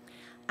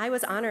 I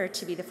was honored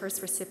to be the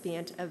first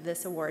recipient of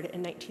this award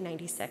in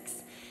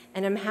 1996,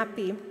 and I'm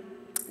happy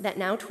that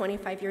now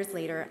 25 years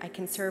later, I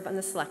can serve on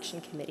the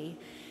selection committee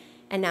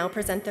and now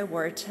present the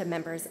award to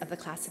members of the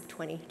class of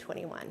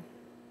 2021.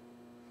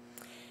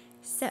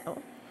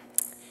 So,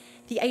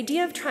 the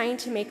idea of trying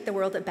to make the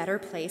world a better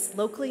place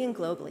locally and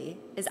globally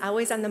is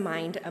always on the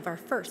mind of our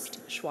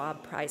first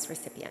Schwab Prize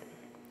recipient.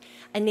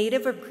 A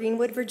native of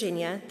Greenwood,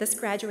 Virginia, this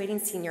graduating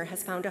senior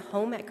has found a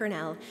home at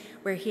Grinnell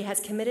where he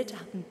has committed to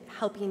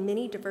helping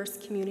many diverse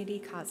community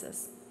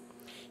causes.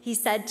 He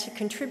said to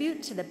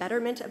contribute to the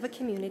betterment of a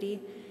community,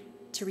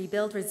 to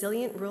rebuild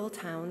resilient rural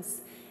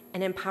towns,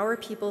 and empower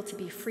people to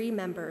be free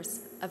members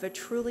of a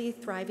truly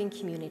thriving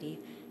community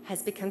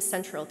has become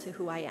central to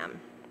who I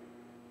am.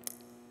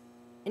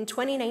 In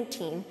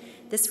 2019,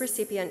 this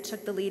recipient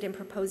took the lead in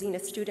proposing a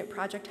student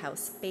project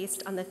house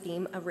based on the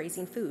theme of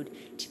raising food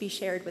to be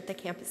shared with the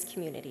campus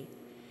community.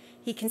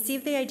 He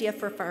conceived the idea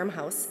for a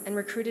farmhouse and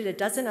recruited a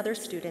dozen other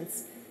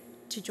students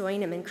to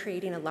join him in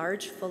creating a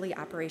large, fully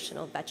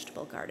operational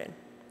vegetable garden.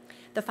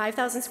 The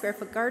 5,000 square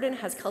foot garden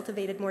has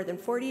cultivated more than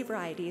 40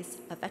 varieties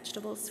of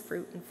vegetables,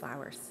 fruit, and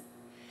flowers.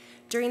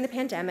 During the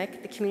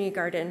pandemic, the community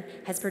garden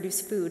has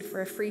produced food for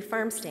a free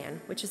farm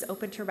stand, which is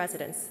open to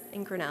residents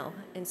in Grinnell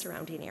and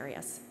surrounding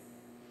areas.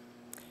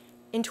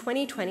 In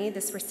 2020,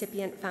 this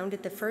recipient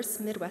founded the first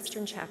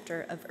Midwestern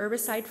chapter of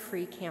Herbicide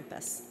Free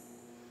Campus,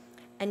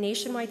 a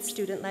nationwide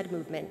student-led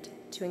movement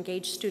to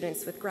engage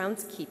students with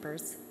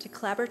groundskeepers to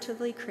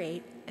collaboratively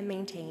create and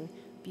maintain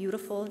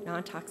beautiful,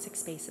 non-toxic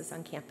spaces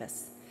on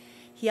campus.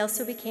 He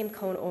also became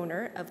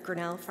co-owner of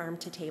Grinnell Farm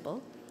to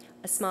Table,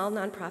 a small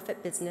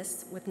nonprofit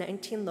business with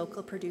 19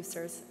 local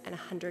producers and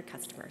 100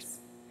 customers.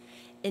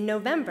 In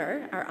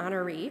November, our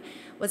honoree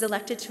was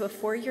elected to a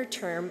 4-year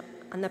term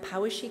on the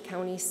Poweshiek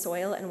County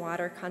Soil and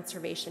Water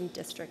Conservation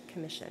District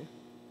Commission.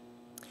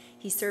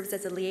 He serves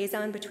as a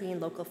liaison between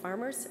local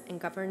farmers and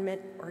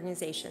government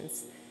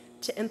organizations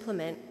to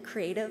implement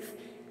creative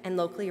and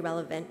locally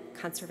relevant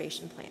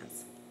conservation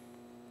plans.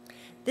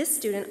 This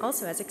student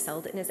also has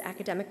excelled in his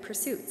academic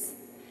pursuits.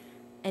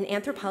 An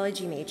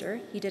anthropology major,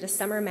 he did a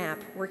summer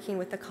map working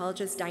with the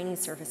college's dining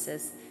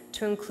services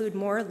to include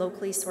more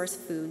locally sourced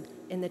food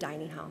in the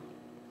dining hall.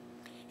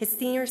 His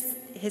senior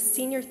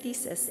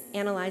thesis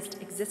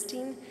analyzed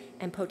existing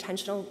and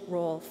potential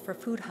role for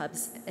food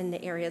hubs in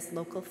the area's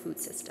local food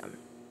system.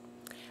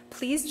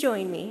 Please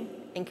join me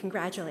in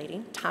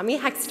congratulating Tommy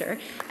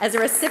Hexter as a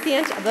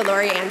recipient of the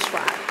Lori Ann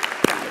Schwab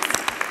Prize.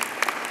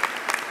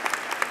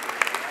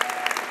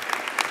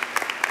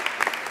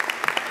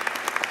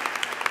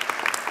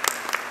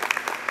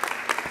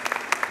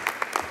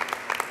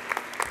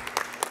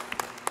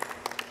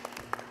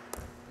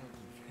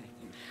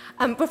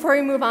 Before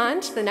we move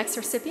on to the next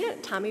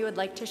recipient, Tommy would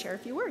like to share a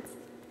few words.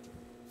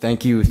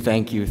 Thank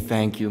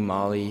you,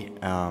 Molly.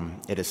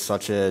 It is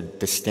such a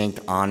distinct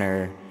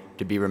honor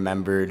to be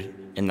remembered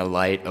in the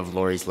light of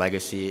Lori's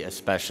legacy,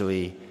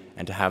 especially,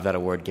 and to have that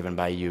award given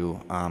by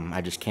you.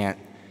 I just can't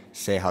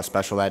say how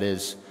special that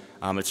is.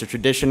 It's a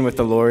tradition with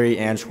the Lori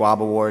Ann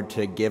Schwab Award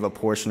to give a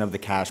portion of the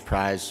cash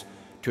prize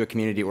to a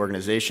community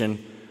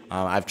organization.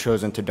 I've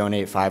chosen to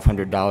donate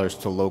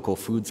 $500 to Local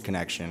Foods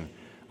Connection,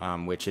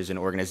 which is an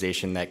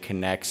organization that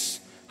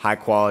connects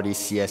high-quality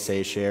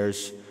CSA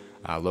shares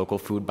local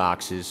food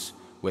boxes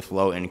with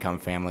low-income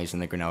families in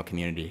the Grinnell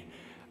community.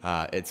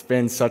 It's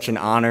been such an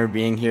honor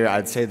being here.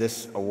 I'd say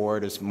this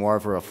award is more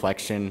of a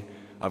reflection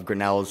of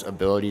Grinnell's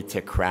ability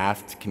to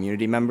craft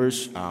community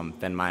members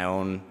than my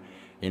own.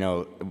 You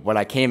know, what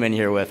I came in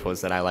here with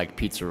was that I like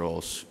pizza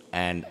rolls,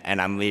 and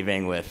I'm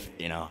leaving with,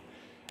 you know,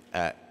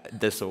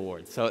 this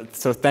award. So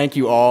thank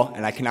you all,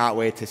 and I cannot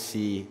wait to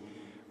see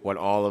what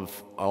all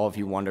of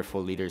you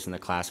wonderful leaders in the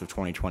class of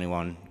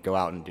 2021 go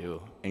out and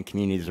do in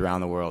communities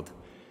around the world.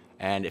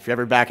 And if you're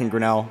ever back in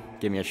Grinnell,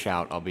 give me a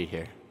shout. I'll be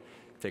here.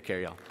 Take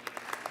care, y'all.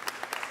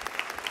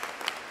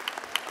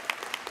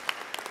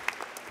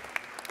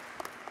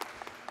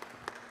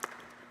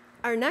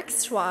 Our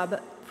next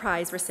Schwab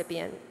Prize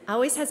recipient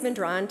always has been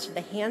drawn to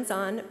the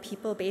hands-on,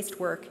 people-based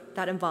work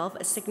that involve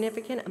a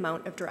significant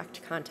amount of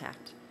direct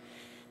contact.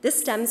 This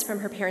stems from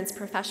her parents'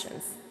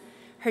 professions.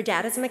 Her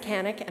dad is a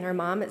mechanic and her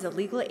mom is a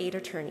legal aid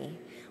attorney.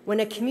 When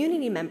a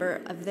community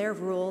member of their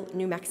rural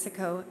New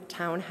Mexico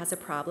town has a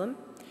problem,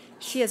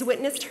 she has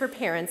witnessed her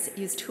parents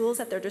use tools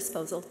at their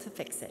disposal to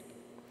fix it.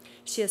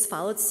 She has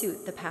followed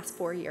suit the past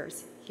 4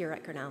 years here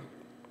at Grinnell.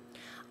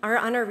 Our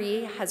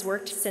honoree has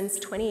worked since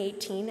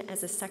 2018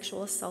 as a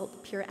sexual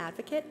assault peer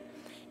advocate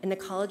in the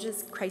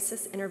college's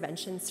crisis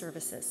intervention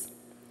services.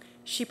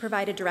 She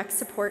provided direct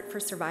support for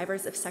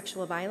survivors of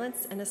sexual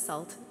violence and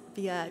assault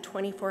via a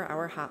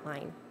 24-hour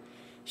hotline.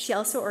 She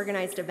also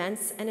organized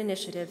events and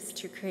initiatives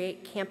to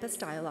create campus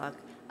dialogue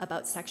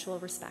about sexual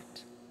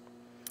respect.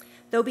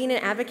 Though being an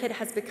advocate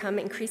has become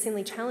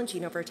increasingly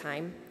challenging over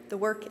time, the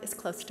work is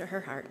close to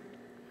her heart.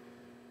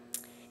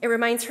 It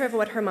reminds her of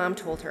what her mom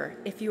told her: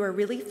 if you are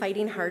really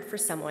fighting hard for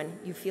someone,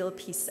 you feel a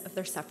piece of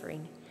their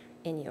suffering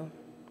in you.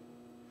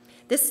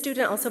 This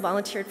student also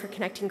volunteered for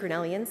Connecting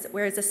Grinnellians,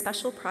 where as a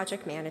special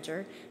project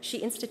manager, she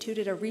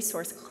instituted a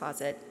resource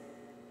closet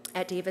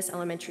at Davis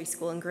Elementary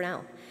School in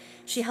Grinnell.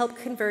 She helped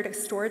convert a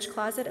storage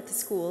closet at the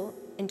school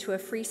into a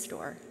free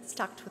store,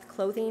 stocked with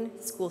clothing,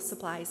 school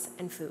supplies,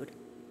 and food.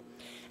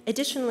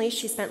 Additionally,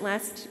 she spent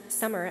last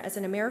summer as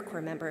an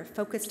AmeriCorps member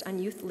focused on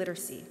youth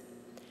literacy.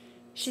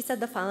 She said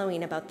the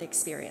following about the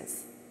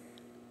experience: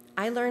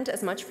 I learned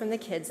as much from the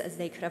kids as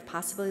they could have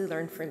possibly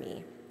learned from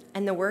me,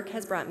 and the work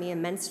has brought me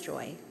immense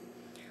joy.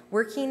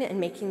 Working and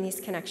making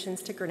these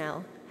connections to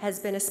Grinnell has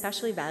been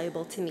especially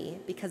valuable to me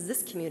because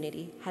this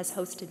community has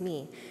hosted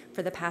me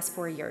for the past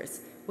 4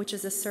 years, which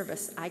is a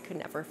service I could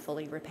never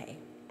fully repay.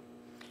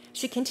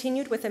 She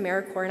continued with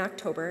AmeriCorps in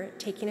October,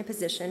 taking a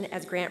position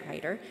as grant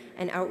writer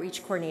and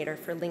outreach coordinator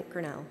for Link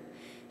Grinnell.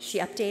 She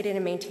updated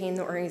and maintained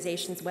the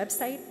organization's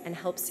website and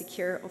helped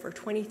secure over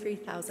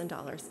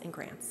 $23,000 in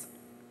grants.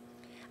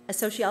 A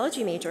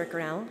sociology major at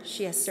Grinnell,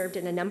 she has served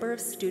in a number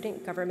of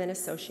student government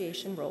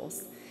association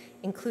roles,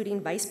 including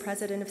vice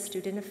president of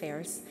student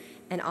affairs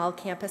and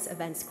all-campus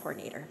events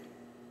coordinator,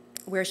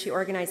 where she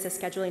organized the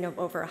scheduling of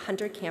over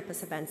 100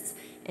 campus events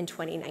in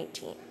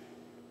 2019.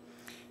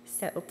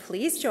 So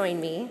please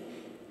join me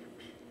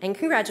in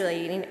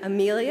congratulating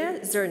Amelia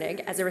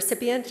Zernig as a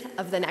recipient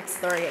of the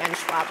next Laurie Ann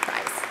Schwab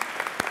Prize.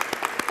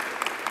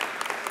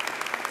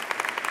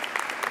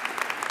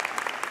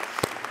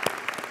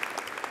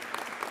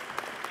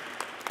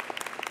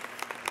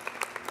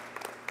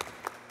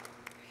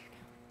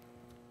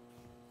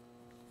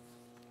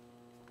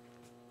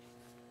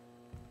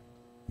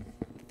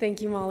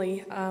 Thank you,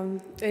 Molly.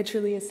 It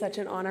truly is such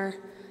an honor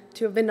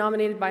to have been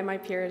nominated by my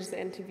peers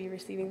and to be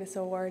receiving this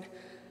award,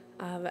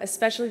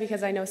 especially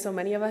because I know so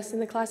many of us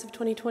in the class of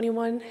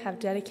 2021 have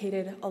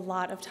dedicated a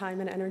lot of time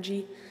and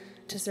energy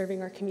to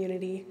serving our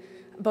community,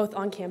 both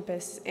on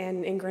campus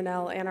and in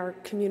Grinnell, and our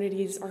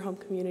communities, our home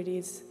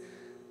communities,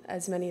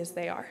 as many as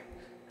they are.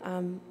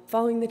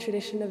 Following the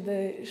tradition of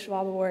the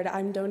Schwab Award,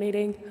 I'm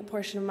donating a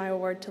portion of my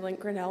award to Link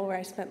Grinnell, where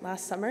I spent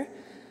last summer.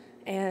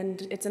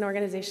 And it's an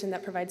organization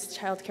that provides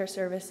childcare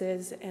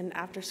services and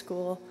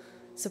after-school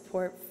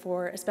support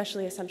for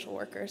especially essential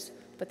workers,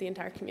 but the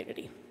entire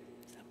community.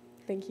 So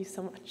thank you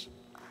so much.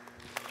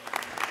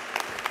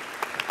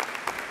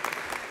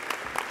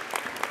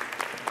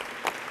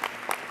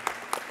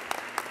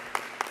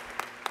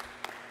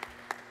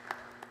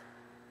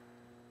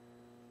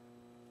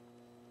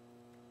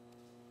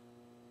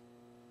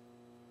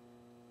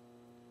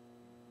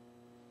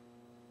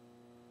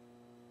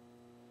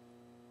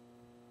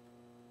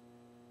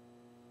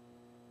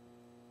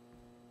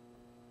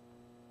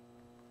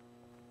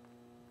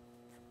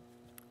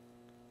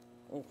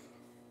 Oh,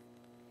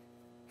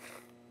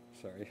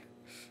 sorry.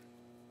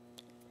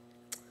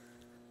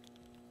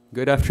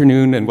 Good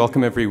afternoon and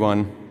welcome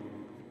everyone.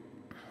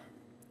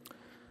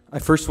 I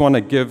first want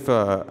to give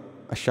a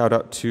shout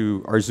out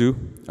to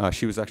Arzu.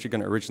 She was actually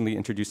going to originally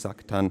introduce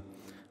Saketan,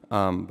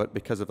 but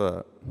because of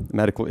a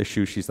medical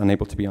issue, she's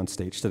unable to be on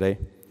stage today.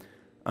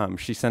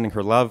 She's sending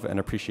her love and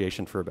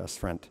appreciation for her best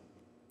friend.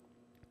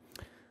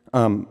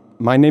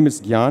 My name is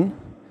Gyan.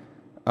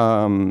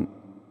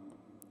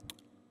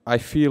 I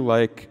feel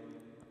like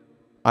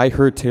I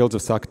heard tales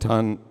of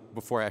Saketan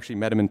before I actually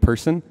met him in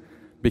person,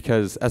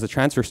 because as a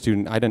transfer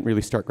student, I didn't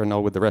really start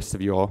Grinnell with the rest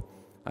of you all.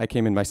 I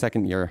came in my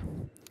second year.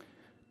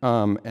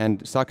 And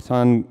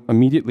Saketan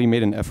immediately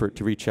made an effort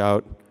to reach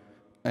out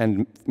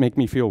and make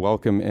me feel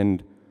welcome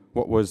in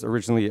what was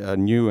originally a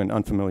new and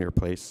unfamiliar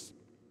place.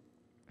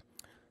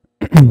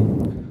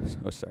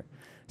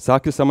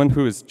 Sak is someone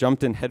who has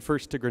jumped in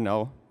headfirst to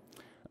Grinnell.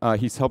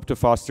 He's helped to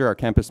foster our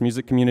campus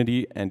music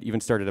community and even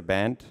started a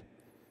band.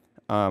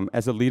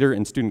 As a leader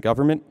in student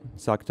government,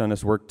 Saketan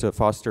has worked to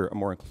foster a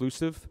more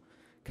inclusive,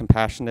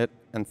 compassionate,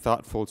 and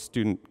thoughtful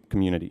student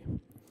community.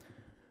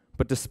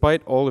 But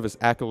despite all of his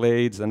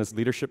accolades and his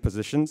leadership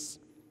positions,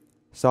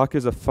 Sak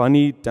is a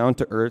funny,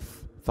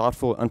 down-to-earth,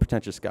 thoughtful,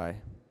 unpretentious guy.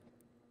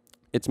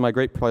 It's my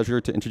great pleasure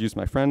to introduce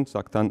my friend,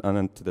 Saketan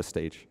Anand, to the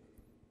stage.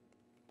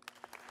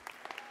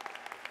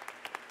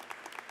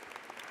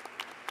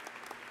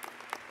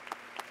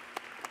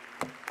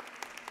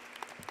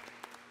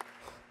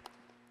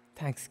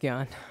 Thanks,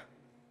 Gyan.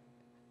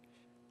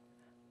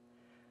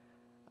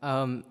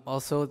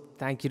 Also,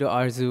 thank you to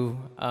Arzu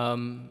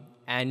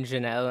and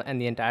Janelle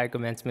and the entire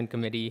commencement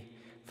committee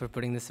for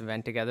putting this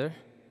event together.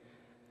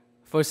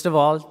 First of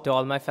all, to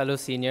all my fellow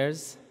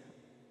seniors,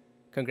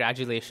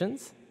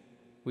 congratulations.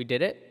 We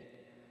did it.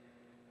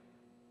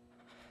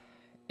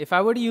 If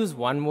I were to use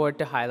one word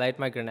to highlight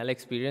my Grinnell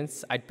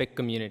experience, I'd pick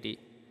community.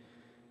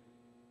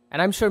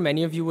 And I'm sure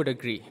many of you would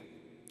agree.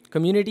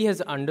 Community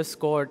has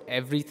underscored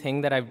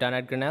everything that I've done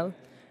at Grinnell,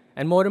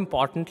 and more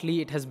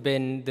importantly, it has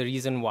been the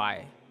reason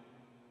why.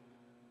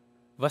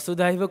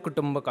 Vasudhaiva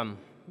Kutumbakam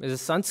is a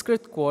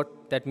Sanskrit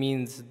quote that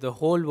means the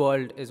whole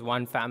world is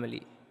one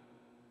family.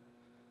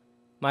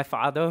 My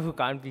father, who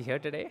can't be here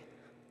today,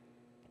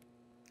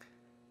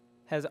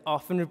 has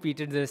often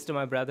repeated this to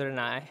my brother and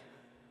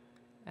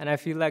I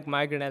feel like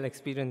my Grinnell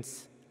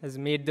experience has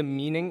made the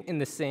meaning in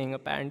the saying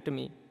apparent to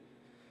me.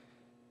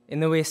 In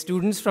the way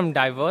students from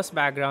diverse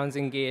backgrounds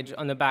engage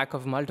on the back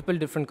of multiple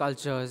different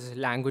cultures,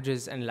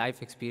 languages, and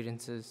life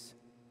experiences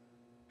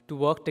to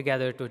work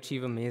together to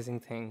achieve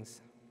amazing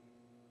things.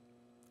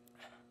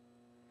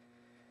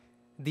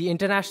 The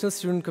international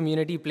student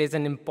community plays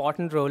an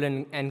important role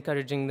in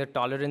encouraging the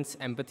tolerance,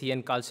 empathy,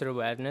 and cultural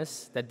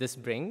awareness that this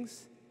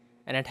brings,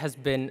 and it has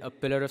been a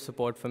pillar of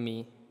support for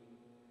me.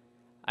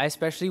 I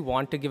especially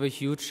want to give a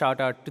huge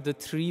shout out to the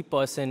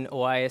 3-person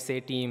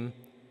OISA team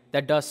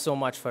that does so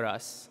much for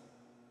us.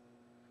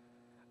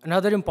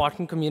 Another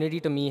important community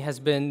to me has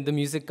been the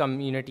music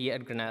community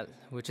at Grinnell,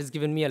 which has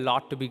given me a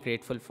lot to be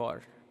grateful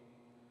for.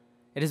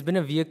 It has been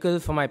a vehicle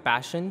for my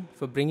passion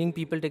for bringing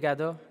people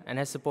together and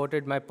has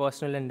supported my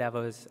personal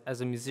endeavors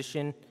as a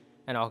musician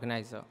and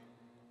organizer.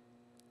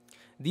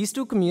 These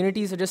two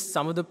communities are just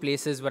some of the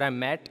places where I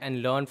met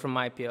and learned from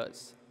my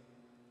peers.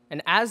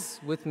 And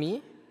as with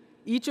me,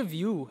 each of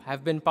you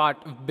have been part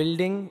of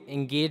building,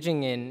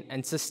 engaging in,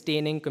 and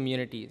sustaining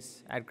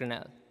communities at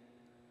Grinnell.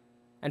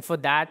 And for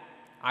that,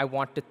 I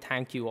want to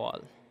thank you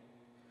all.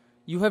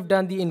 You have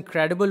done the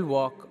incredible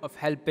work of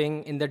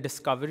helping in the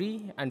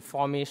discovery and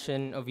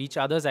formation of each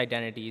other's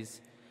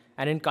identities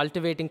and in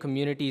cultivating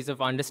communities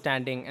of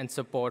understanding and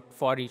support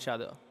for each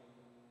other.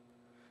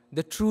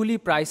 The truly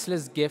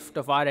priceless gift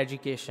of our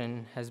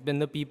education has been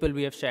the people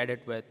we have shared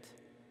it with,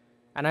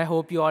 and I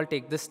hope you all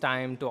take this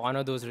time to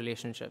honor those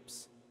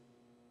relationships.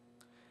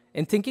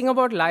 In thinking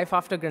about life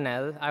after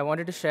Grinnell, I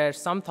wanted to share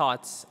some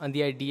thoughts on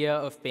the idea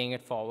of paying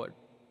it forward.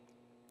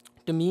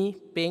 To me,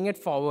 paying it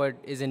forward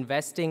is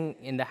investing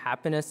in the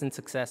happiness and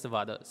success of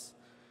others.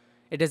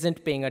 It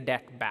isn't paying a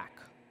debt back.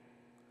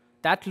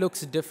 That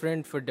looks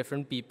different for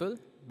different people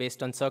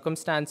based on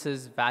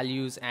circumstances,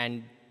 values,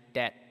 and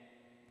debt.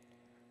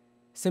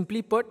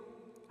 Simply put,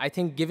 I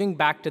think giving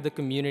back to the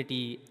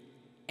community,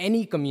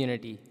 any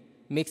community,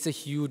 makes a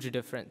huge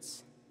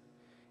difference.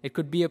 It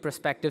could be a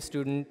prospective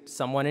student,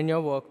 someone in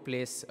your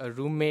workplace, a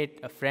roommate,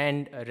 a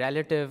friend, a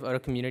relative, or a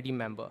community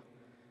member.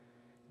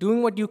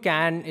 Doing what you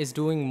can is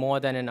doing more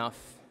than enough.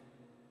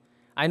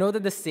 I know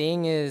that the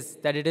saying is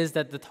that it is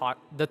that the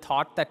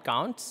thought that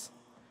counts,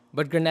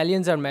 but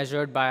Grinnellians are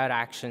measured by our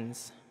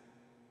actions.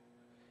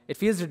 It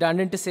feels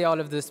redundant to say all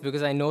of this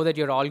because I know that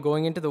you're all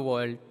going into the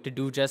world to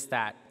do just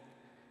that.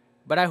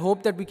 But I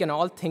hope that we can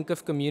all think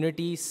of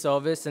community,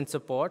 service, and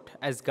support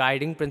as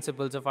guiding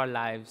principles of our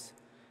lives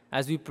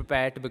as we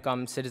prepare to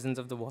become citizens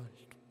of the world.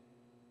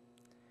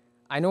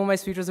 I know my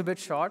speech was a bit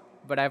short,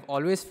 but I've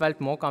always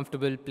felt more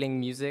comfortable playing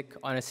music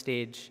on a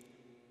stage.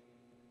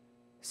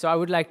 So I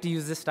would like to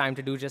use this time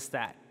to do just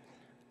that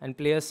and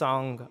play a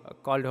song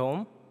called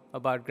Home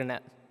about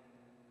Grinnell.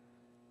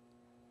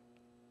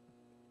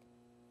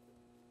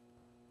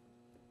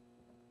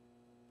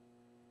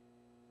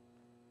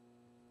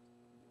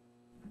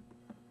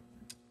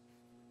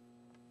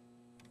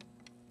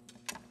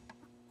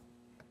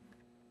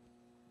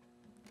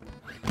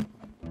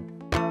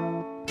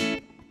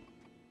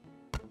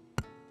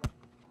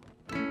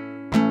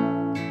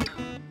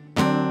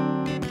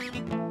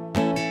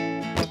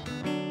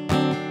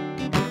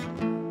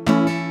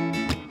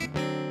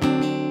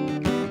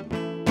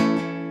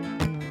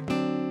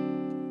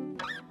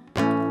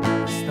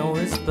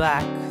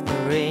 Black, the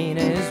rain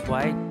is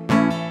white.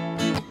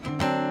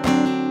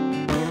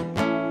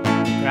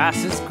 The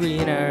grass is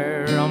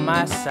greener on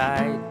my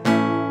side.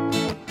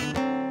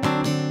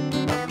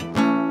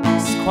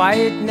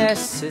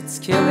 quietness, it's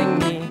killing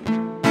me.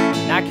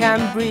 And I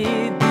can't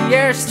breathe, the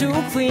air's too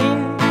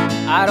clean.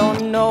 I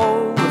don't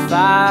know if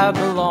I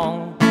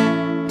belong.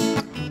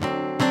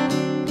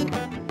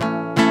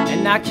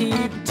 And I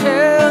keep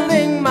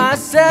telling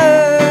myself,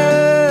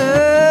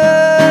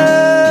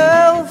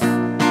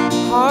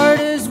 heart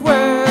is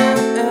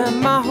where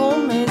my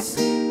home is,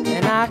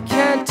 and I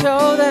can't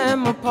tell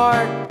them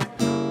apart.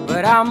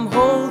 But I'm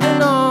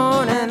holding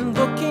on and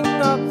looking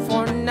up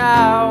for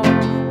now.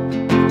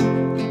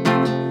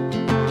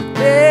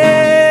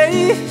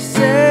 They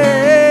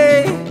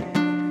say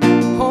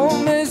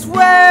home is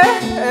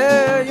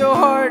where your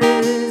heart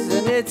is,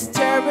 and it's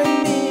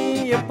tearing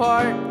me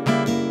apart.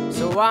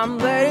 So I'm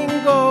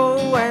letting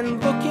go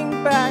and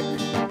looking back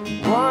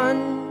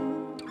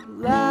one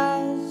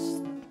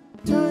last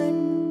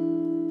time.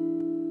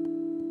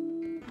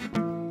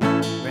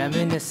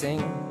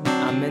 Reminiscing,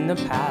 I'm in the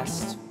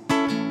past,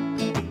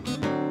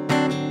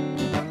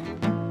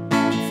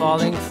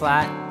 falling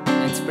flat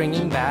and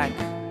springing back.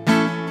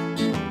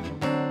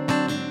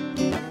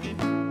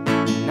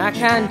 And I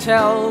can't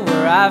tell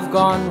where I've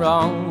gone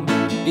wrong.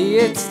 Maybe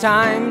it's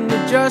time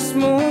to just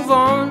move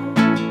on.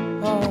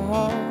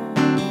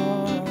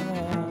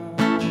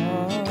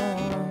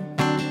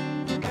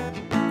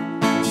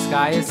 The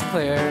sky is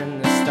clear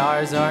and the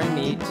stars are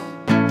neat.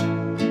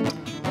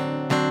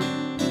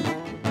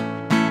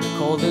 The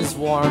cold is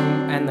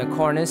warm and the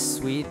corn is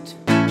sweet.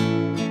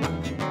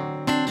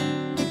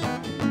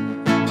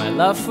 My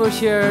love for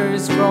here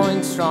is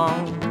growing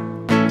strong.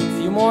 A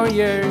few more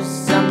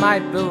years I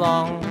might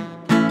belong.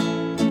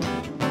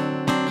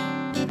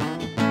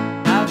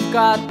 I've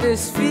got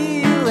this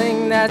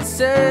feeling that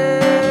says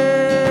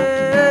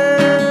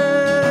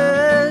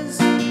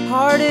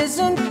heart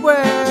isn't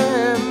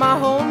where my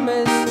home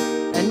is,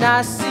 and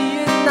I see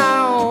it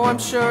now, I'm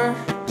sure.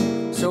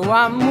 So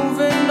I'm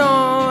moving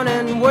on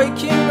and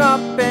waking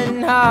up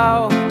and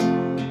how.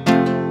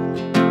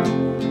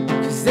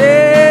 'Cause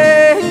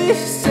they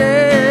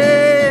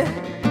say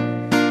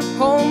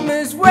home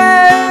is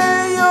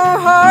where your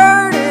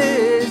heart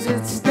is,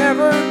 it's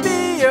never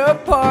be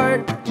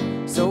apart.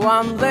 So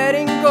I'm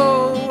letting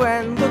go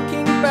and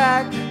looking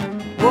back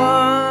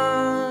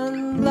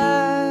one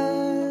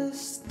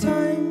last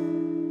time.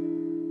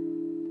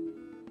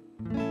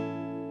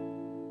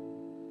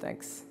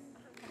 Thanks.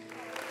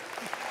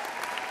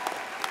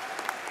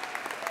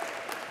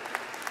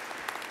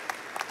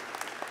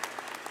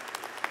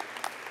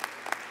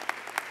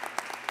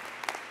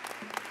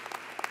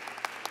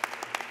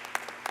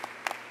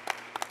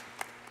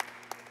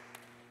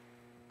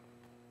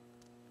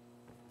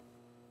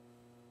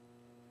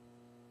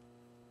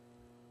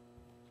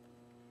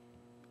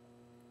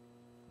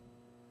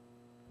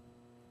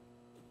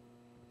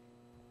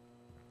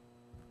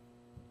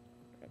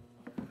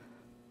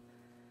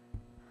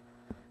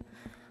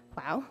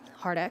 Wow,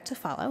 hard act to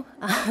follow.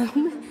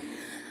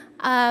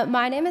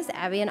 My name is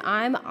Abby, and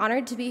I'm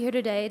honored to be here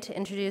today to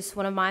introduce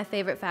one of my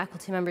favorite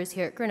faculty members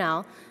here at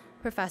Grinnell,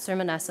 Professor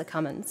Monessa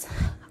Cummins.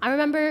 I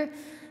remember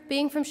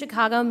being from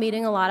Chicago,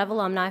 meeting a lot of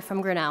alumni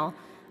from Grinnell,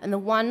 and the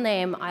one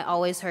name I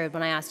always heard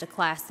when I asked a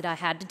class that I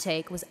had to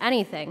take was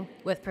anything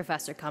with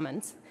Professor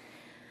Cummins.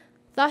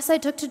 Thus, I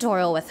took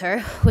tutorial with her,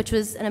 which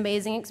was an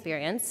amazing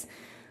experience,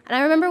 and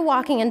I remember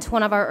walking into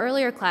one of our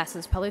earlier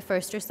classes, probably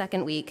first or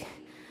second week,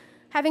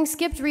 having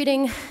skipped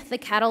reading the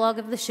catalog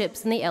of the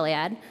ships in the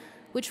Iliad,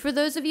 which for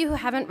those of you who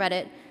haven't read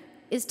it,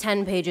 is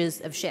 10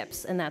 pages of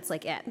ships, and that's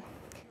like it.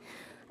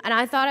 And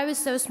I thought I was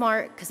so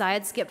smart because I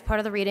had skipped part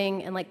of the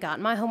reading and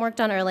gotten my homework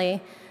done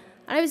early,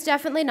 and I was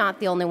definitely not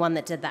the only one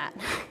that did that.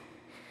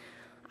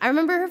 I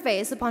remember her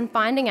face upon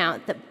finding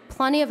out that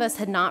plenty of us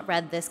had not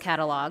read this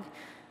catalog,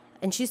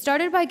 and she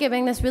started by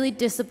giving this really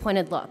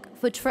disappointed look,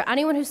 which for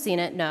anyone who's seen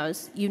it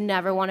knows you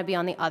never want to be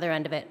on the other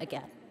end of it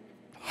again.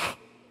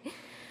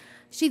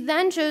 She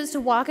then chose to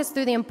walk us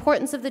through the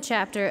importance of the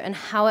chapter and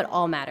how it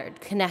all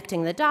mattered,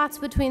 connecting the dots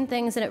between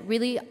things, and it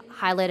really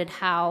highlighted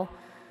how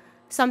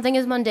something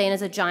as mundane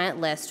as a giant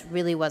list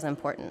really was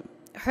important.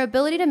 Her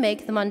ability to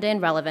make the mundane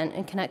relevant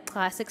and connect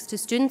classics to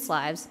students'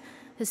 lives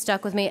has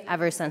stuck with me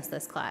ever since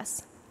this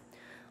class.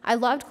 I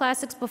loved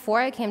classics before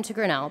I came to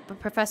Grinnell,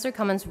 but Professor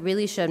Cummins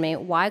really showed me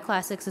why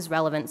classics is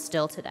relevant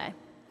still today.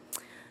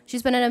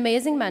 She's been an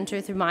amazing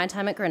mentor through my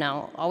time at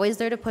Grinnell, always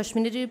there to push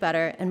me to do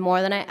better and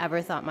more than I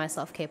ever thought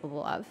myself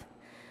capable of.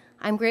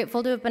 I'm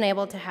grateful to have been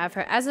able to have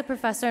her as a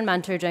professor and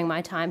mentor during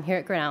my time here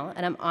at Grinnell,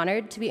 and I'm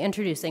honored to be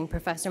introducing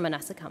Professor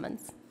Monessa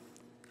Cummins.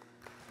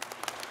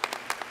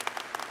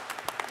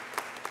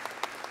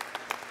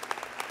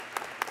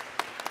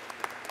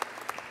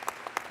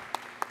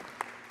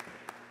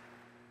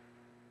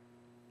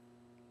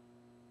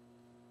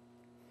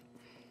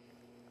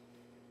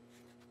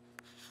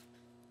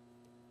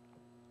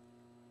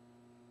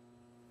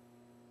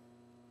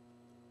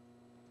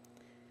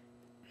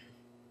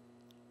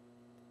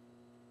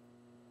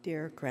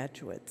 Dear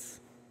graduates,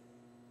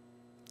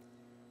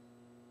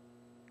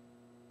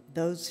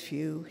 those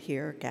few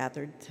here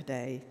gathered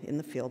today in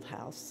the field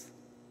house,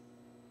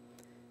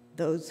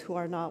 those who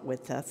are not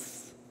with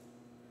us,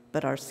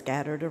 but are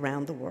scattered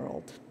around the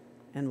world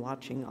and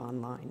watching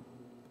online.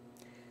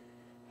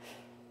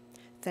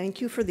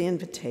 Thank you for the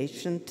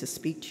invitation to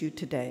speak to you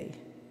today.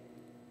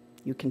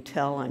 You can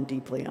tell I'm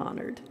deeply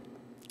honored.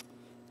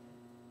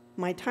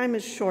 My time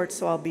is short,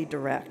 so I'll be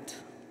direct.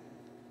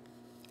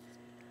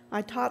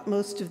 I taught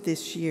most of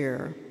this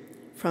year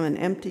from an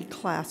empty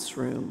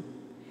classroom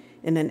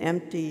in an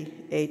empty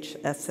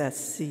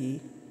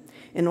HSSC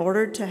in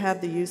order to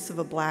have the use of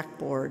a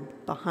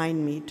blackboard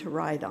behind me to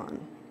write on.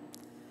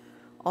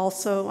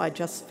 Also, I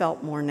just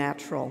felt more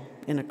natural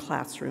in a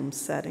classroom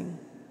setting.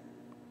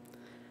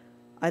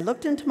 I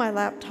looked into my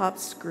laptop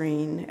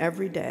screen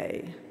every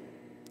day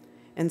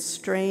and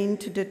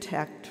strained to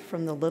detect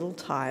from the little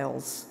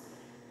tiles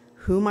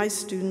who my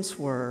students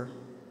were,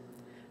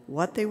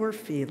 what they were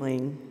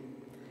feeling,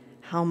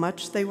 how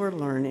much they were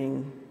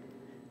learning,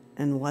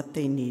 and what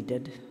they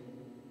needed.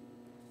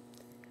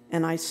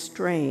 And I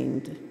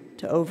strained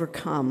to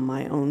overcome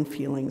my own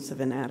feelings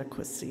of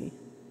inadequacy.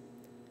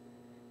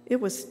 It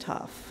was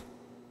tough.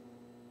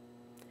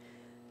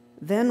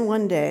 Then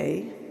one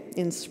day,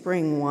 in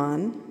spring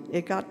 1,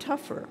 it got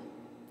tougher.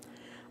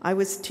 I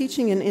was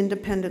teaching an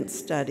independent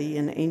study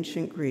in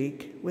ancient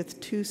Greek with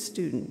 2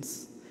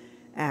 students,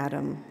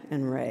 Adam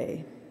and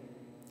Ray.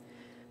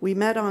 We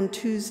met on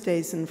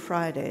Tuesdays and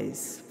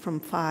Fridays from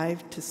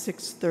 5 to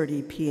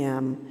 6:30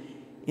 p.m.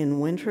 in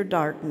winter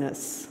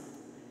darkness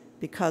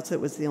because it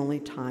was the only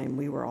time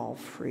we were all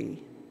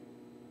free.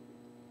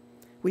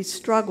 We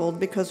struggled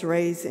because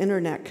Ray's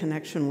internet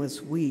connection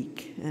was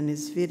weak and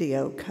his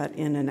video cut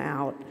in and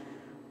out,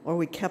 or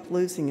we kept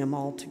losing him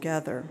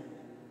altogether.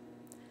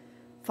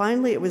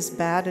 Finally, it was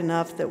bad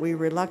enough that we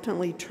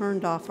reluctantly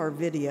turned off our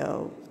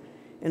video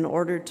in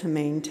order to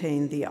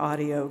maintain the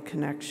audio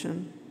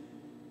connection.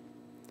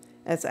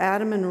 As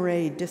Adam and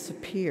Ray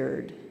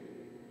disappeared,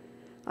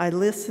 I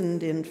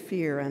listened in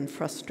fear and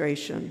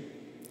frustration,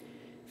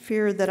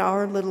 fear that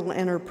our little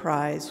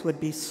enterprise would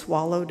be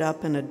swallowed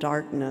up in a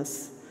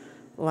darkness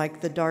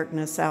like the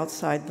darkness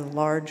outside the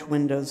large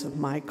windows of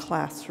my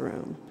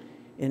classroom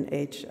in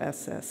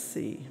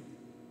HSSC.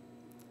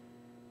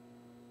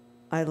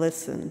 I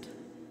listened,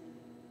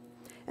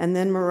 and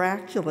then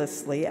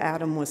miraculously,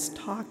 Adam was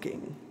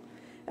talking.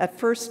 At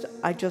first,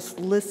 I just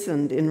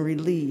listened in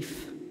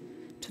relief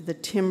to the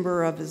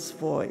timbre of his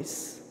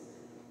voice,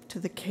 to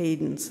the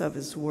cadence of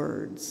his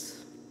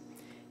words.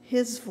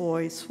 His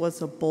voice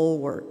was a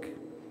bulwark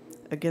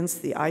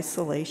against the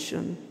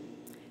isolation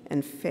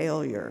and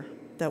failure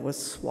that was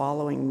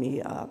swallowing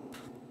me up.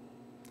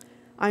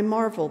 I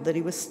marveled that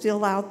he was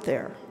still out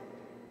there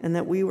and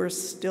that we were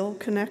still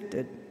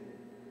connected.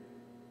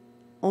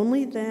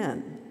 Only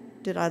then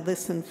did I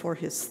listen for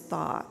his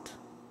thought,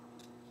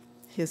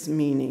 his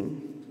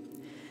meaning.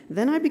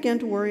 Then I began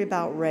to worry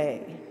about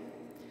Ray.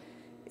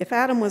 If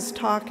Adam was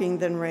talking,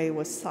 then Ray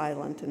was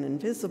silent and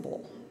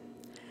invisible.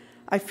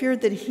 I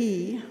feared that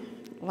he,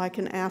 like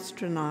an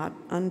astronaut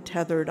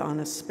untethered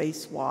on a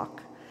spacewalk,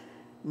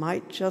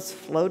 might just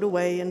float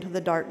away into the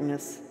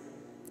darkness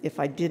if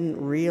I didn't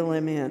reel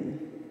him in.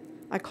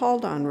 I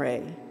called on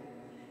Ray,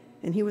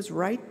 and he was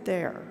right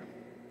there.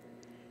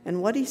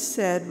 And what he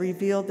said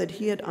revealed that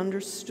he had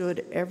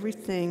understood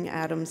everything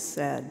Adam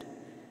said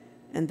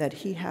and that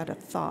he had a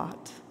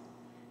thought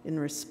in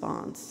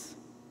response.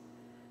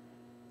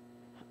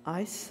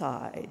 I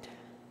sighed.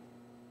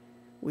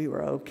 We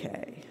were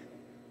okay.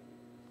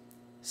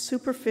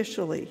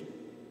 Superficially,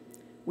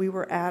 we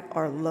were at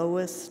our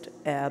lowest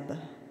ebb,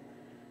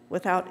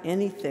 without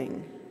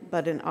anything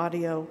but an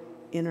audio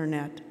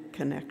internet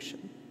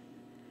connection.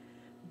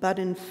 But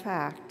in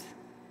fact,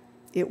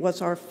 it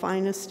was our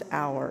finest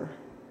hour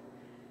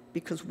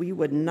because we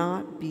would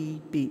not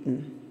be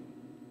beaten.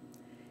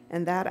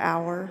 And that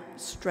hour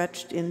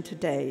stretched into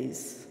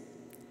days.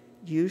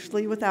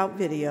 Usually without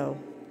video,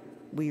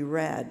 we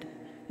read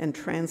and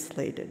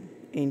translated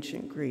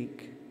ancient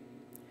Greek.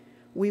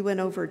 We went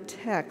over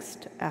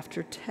text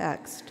after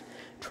text,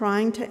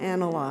 trying to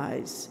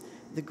analyze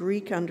the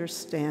Greek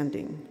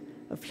understanding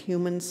of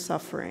human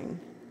suffering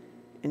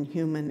and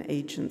human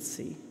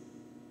agency.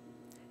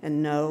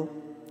 And no,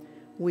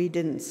 we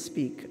didn't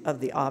speak of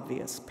the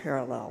obvious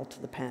parallel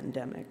to the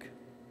pandemic.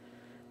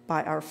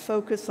 By our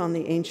focus on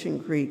the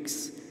ancient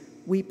Greeks,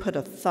 we put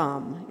a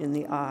thumb in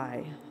the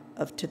eye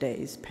of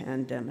today's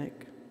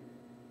pandemic.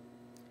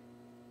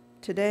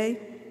 Today,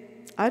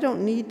 I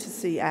don't need to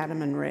see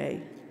Adam and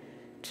Ray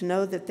to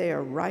know that they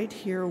are right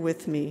here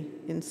with me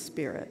in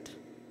spirit.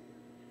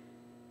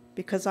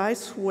 Because I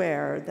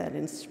swear that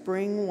in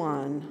spring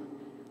 1,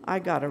 I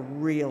got a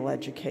real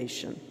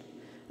education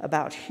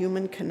about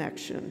human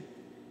connection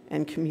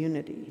and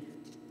community.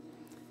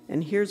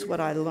 And here's what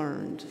I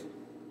learned.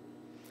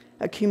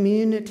 A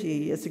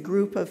community is a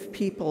group of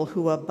people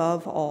who,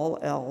 above all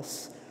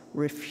else,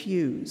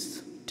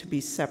 refuse to be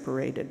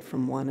separated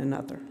from one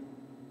another.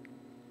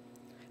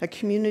 A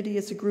community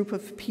is a group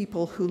of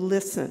people who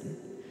listen,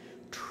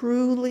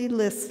 truly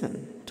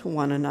listen to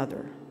one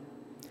another,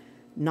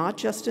 not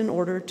just in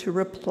order to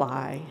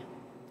reply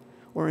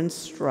or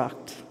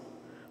instruct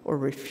or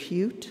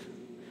refute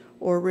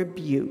or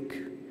rebuke,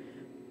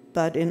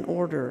 but in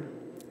order,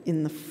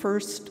 in the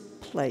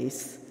first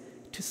place,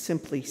 to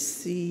simply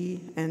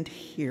see and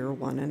hear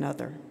one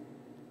another.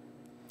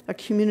 A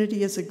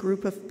community is a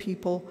group of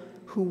people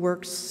who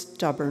work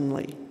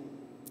stubbornly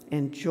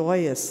and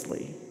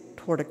joyously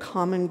toward a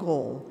common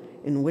goal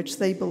in which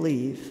they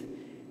believe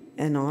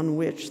and on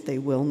which they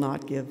will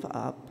not give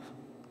up.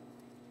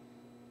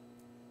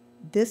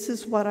 This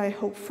is what I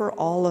hope for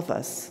all of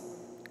us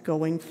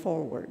going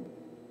forward,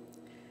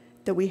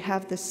 that we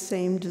have the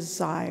same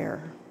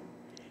desire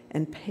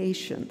and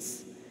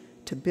patience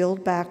to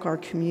build back our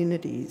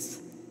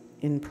communities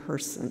in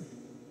person.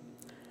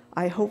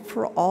 I hope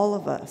for all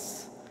of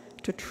us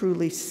to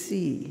truly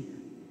see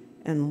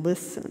and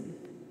listen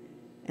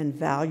and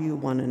value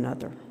one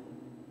another.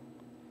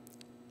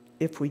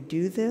 If we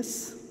do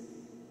this,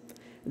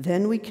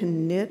 then we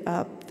can knit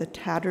up the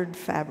tattered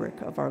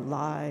fabric of our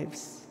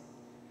lives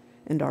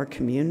and our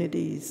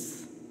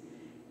communities,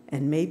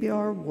 and maybe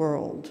our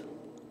world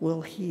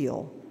will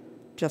heal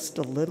just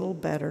a little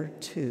better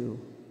too.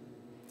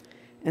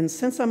 And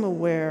since I'm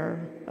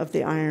aware of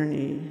the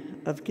irony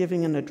of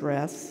giving an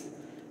address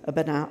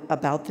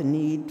about the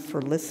need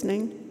for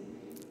listening,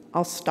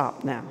 I'll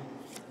stop now.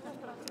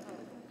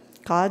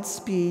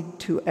 Godspeed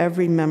to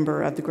every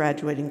member of the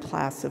graduating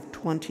class of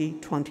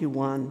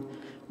 2021,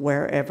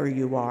 wherever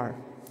you are.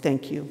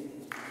 Thank you.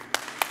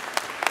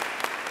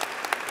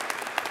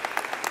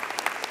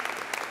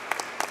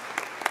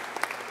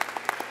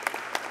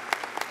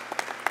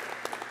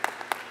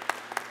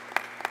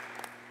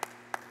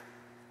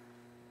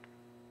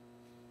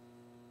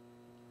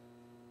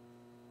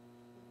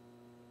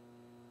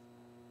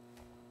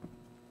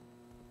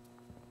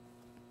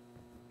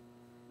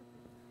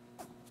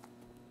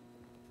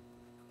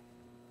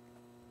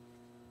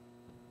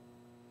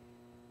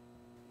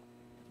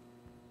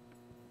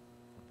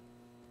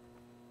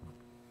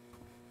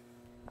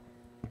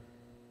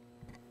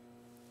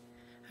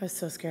 I was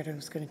so scared I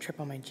was going to trip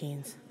on my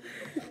jeans.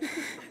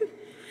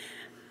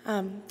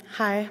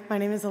 Hi, my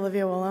name is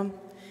Olivia Woolham,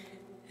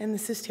 and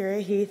this is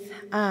Tyria Heath.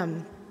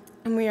 And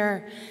we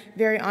are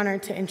very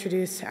honored to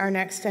introduce our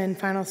next and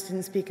final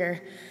student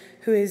speaker,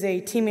 who is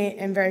a teammate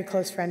and very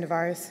close friend of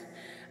ours.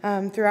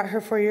 Throughout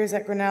her 4 years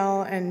at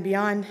Grinnell and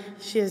beyond,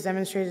 she has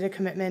demonstrated a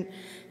commitment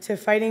to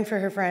fighting for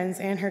her friends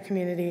and her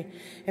community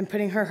and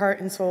putting her heart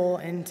and soul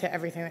into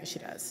everything that she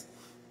does.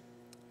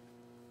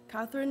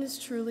 Kathryn is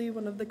truly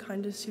one of the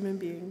kindest human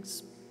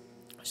beings.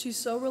 She's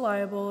so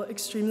reliable,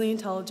 extremely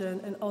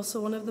intelligent, and also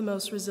one of the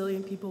most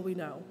resilient people we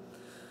know.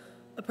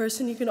 A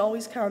person you can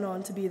always count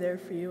on to be there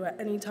for you at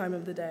any time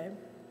of the day.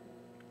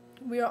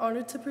 We are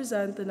honored to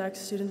present the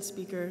next student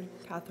speaker,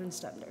 Kathryn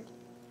Stender.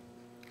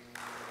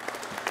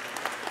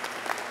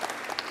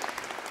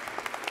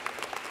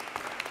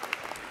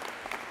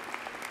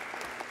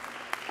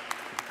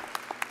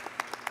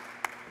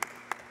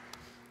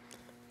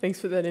 Thanks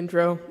for that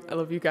intro. I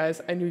love you guys.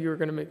 I knew you were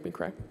going to make me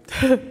cry.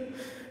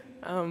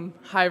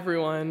 Hi,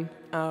 everyone.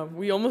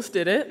 We almost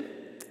did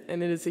it,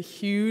 and it is a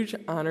huge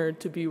honor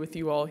to be with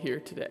you all here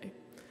today.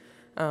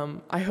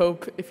 I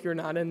hope if you're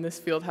not in this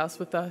field house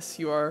with us,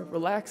 you are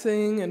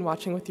relaxing and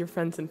watching with your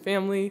friends and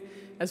family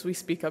as we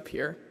speak up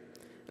here.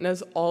 And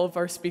as all of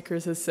our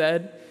speakers have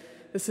said,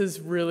 this has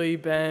really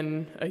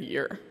been a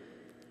year.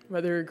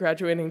 Whether you're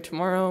graduating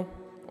tomorrow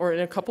or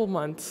in a couple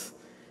months,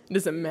 it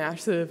is a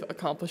massive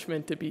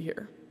accomplishment to be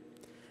here.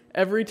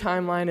 Every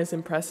timeline is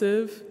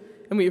impressive,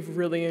 and we've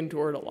really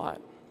endured a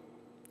lot.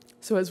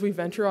 So as we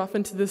venture off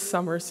into this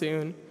summer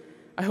soon,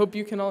 I hope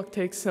you can all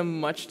take some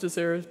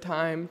much-deserved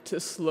time to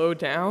slow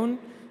down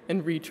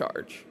and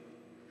recharge.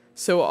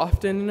 So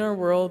often in our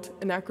world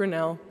and at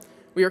Grinnell,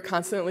 we are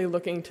constantly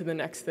looking to the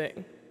next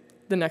thing,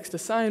 the next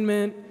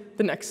assignment,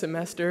 the next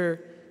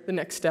semester, the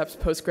next steps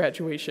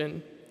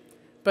post-graduation.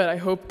 But I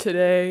hope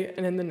today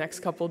and in the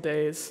next couple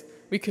days,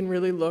 we can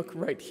really look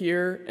right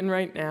here and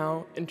right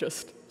now and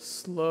just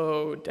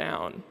slow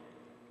down.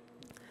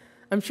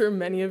 I'm sure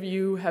many of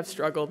you have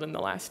struggled in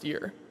the last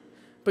year,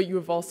 but you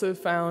have also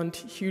found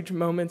huge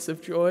moments of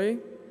joy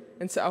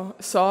and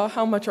saw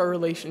how much our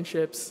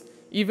relationships,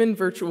 even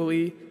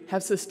virtually,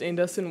 have sustained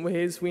us in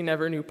ways we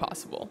never knew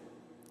possible.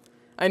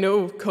 I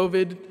know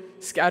COVID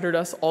scattered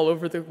us all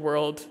over the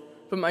world,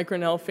 but my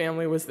Grinnell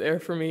family was there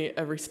for me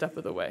every step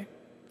of the way.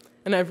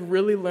 And I've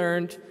really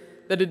learned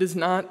that it is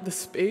not the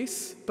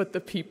space, but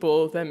the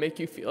people that make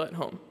you feel at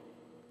home.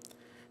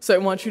 So I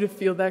want you to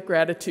feel that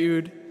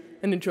gratitude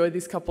and enjoy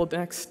these couple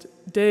next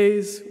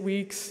days,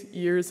 weeks,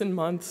 years, and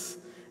months,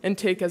 and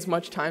take as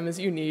much time as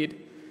you need.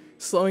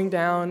 Slowing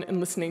down and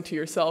listening to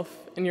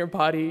yourself and your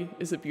body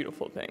is a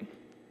beautiful thing.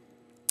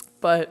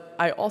 But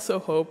I also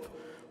hope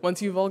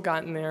once you've all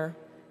gotten there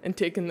and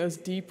taken those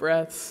deep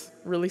breaths,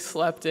 really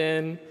slept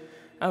in,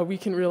 we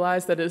can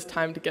realize that it is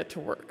time to get to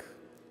work.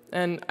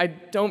 And I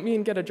don't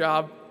mean get a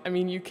job. I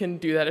mean, you can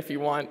do that if you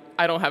want.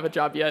 I don't have a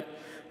job yet.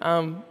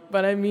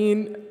 But I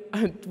mean,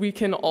 we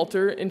can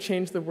alter and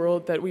change the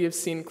world that we have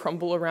seen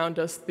crumble around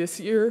us this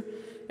year,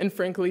 and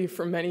frankly,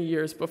 for many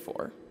years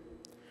before.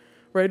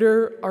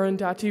 Writer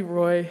Arundhati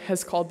Roy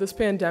has called this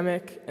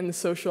pandemic and the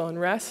social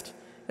unrest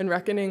and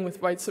reckoning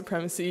with white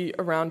supremacy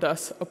around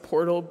us a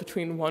portal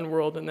between one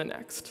world and the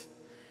next.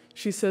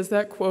 She says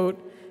that, quote,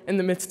 "In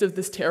the midst of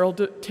this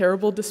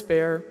terrible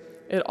despair,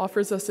 it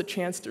offers us a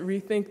chance to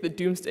rethink the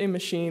doomsday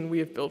machine we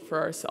have built for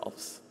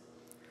ourselves."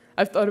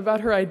 I've thought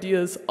about her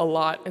ideas a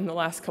lot in the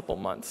last couple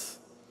months.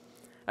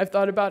 I've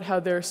thought about how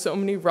there are so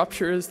many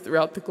ruptures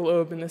throughout the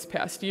globe in this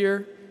past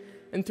year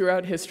and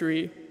throughout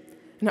history,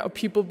 and how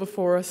people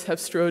before us have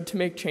strove to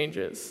make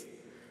changes.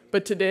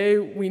 But today,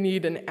 we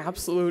need an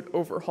absolute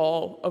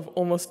overhaul of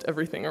almost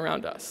everything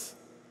around us.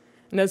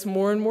 And as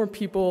more and more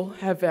people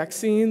have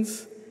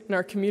vaccines and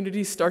our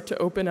communities start to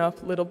open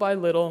up little by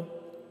little,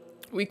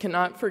 we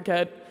cannot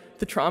forget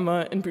the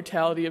trauma and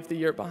brutality of the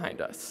year behind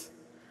us.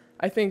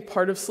 I think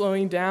part of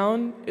slowing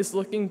down is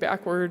looking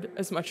backward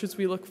as much as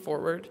we look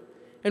forward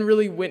and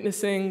really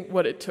witnessing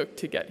what it took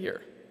to get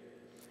here.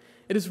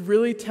 It is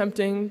really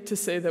tempting to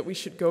say that we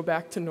should go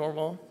back to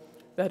normal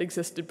that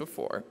existed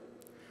before.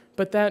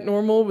 But that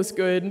normal was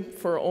good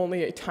for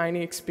only a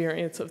tiny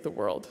experience of the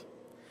world.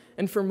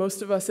 And for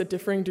most of us at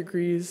differing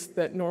degrees,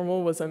 that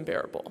normal was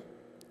unbearable.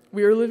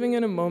 We are living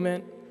in a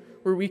moment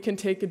where we can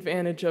take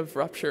advantage of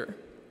rupture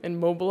and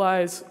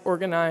mobilize,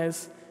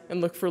 organize, and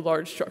look for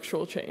large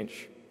structural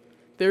change.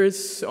 There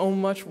is so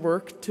much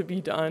work to be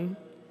done,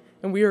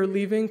 and we are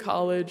leaving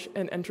college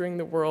and entering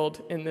the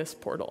world in this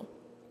portal.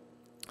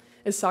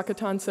 As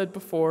Saketan said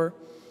before,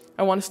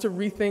 I want us to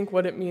rethink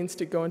what it means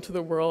to go into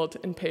the world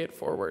and pay it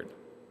forward.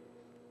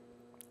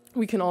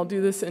 We can all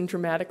do this in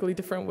dramatically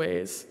different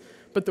ways,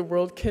 but the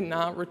world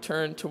cannot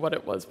return to what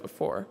it was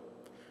before.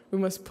 We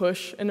must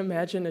push and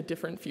imagine a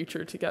different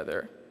future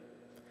together.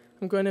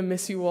 I'm going to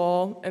miss you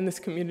all and this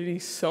community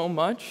so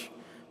much,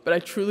 but I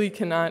truly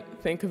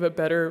cannot think of a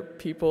better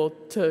people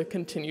to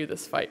continue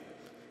this fight.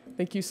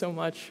 Thank you so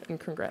much, and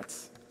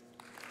congrats.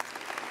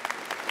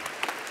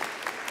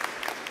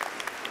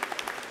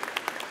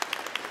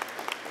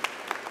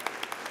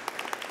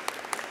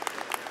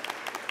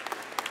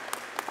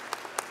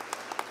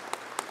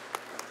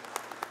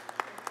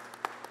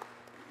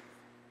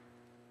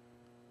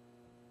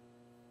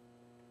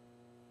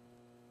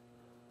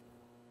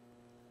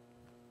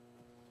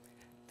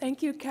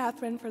 Thank you,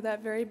 Kathryn, for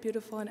that very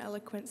beautiful and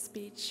eloquent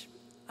speech.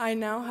 I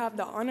now have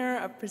the honor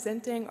of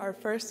presenting our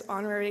first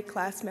honorary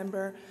class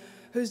member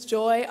whose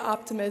joy,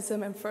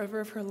 optimism, and fervor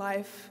of her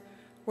life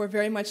were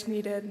very much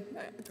needed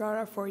throughout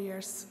our 4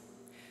 years.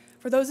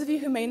 For those of you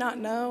who may not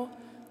know,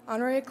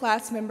 honorary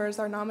class members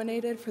are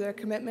nominated for their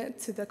commitment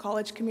to the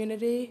college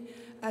community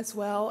as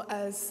well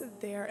as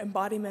their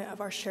embodiment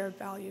of our shared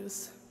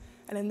values.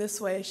 And in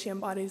this way, she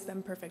embodies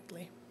them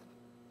perfectly.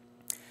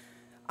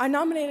 I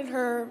nominated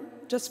her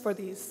just for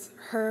these: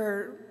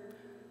 her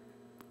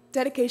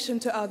dedication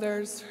to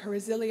others, her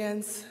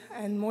resilience,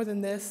 and more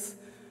than this,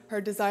 her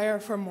desire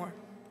for more.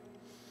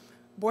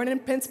 Born in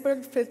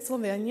Pittsburgh,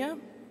 Pennsylvania,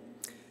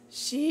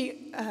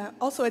 she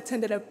also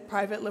attended a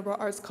private liberal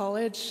arts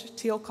college,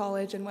 Thiel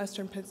College in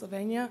Western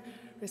Pennsylvania,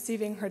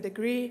 receiving her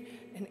degree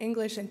in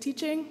English and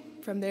teaching.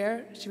 From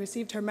there, she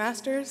received her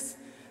master's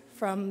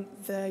from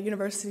the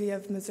University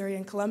of Missouri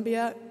in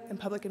Columbia in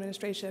public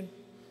administration.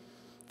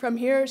 From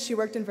here, she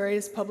worked in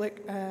various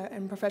public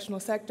and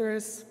professional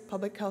sectors,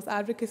 public health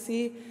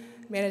advocacy,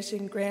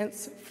 managing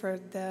grants for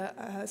the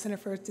Center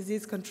for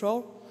Disease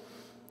Control.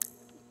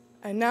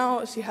 And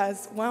now she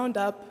has wound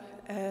up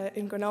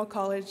in Grinnell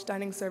College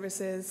Dining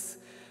Services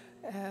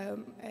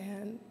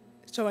and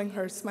showing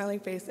her smiling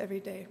face every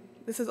day.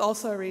 This is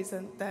also a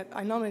reason that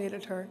I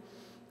nominated her,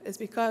 is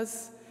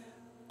because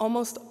I'm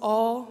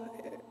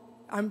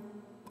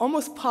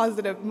almost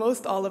positive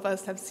most all of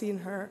us have seen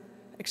her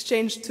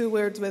exchange 2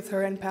 words with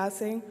her in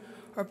passing,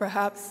 or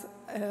perhaps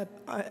a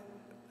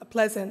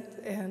pleasant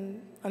and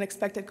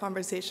unexpected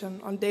conversation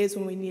on days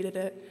when we needed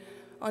it,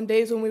 on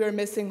days when we were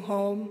missing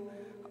home,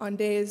 on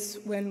days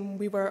when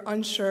we were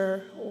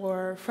unsure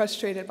or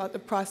frustrated about the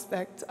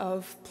prospect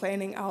of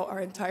planning out our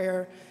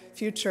entire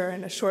future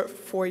in a short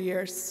 4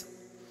 years.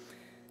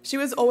 She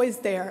was always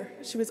there.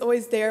 She was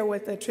always there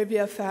with a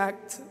trivia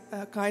fact,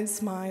 a kind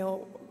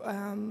smile,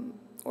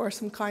 or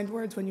some kind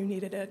words when you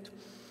needed it.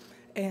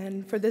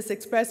 And for this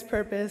express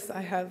purpose,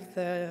 I have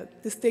the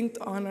distinct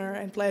honor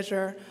and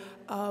pleasure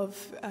of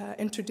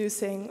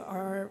introducing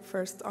our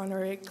first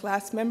honorary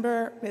class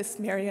member, Miss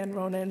Marianne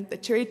Ronan, the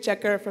cherry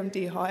checker from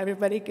D Hall.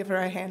 Everybody give her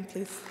a hand,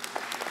 please.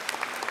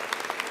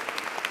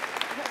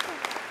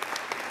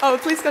 Oh,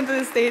 please come to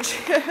the stage.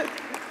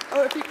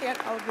 Oh, if you can't,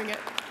 I'll bring it.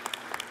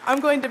 I'm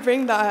going to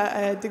bring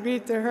the degree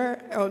to her.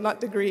 Oh, not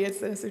degree,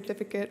 it's a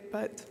certificate,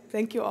 but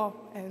thank you all,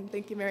 and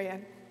thank you,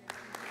 Marianne.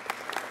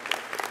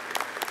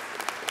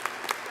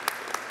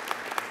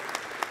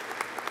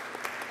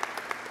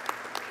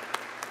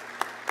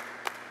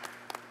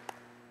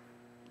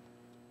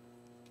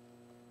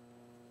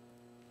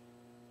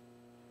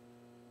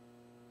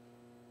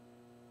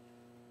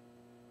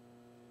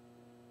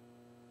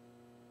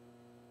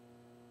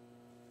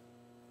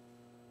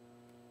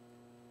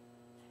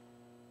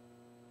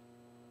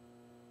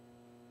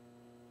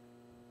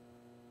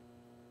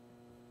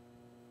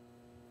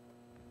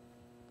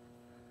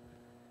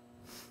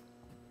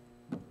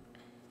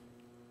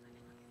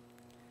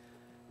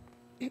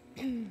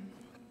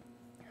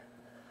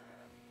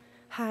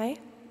 Hi.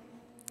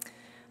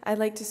 I'd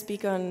like to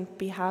speak on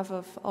behalf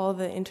of all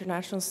the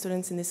international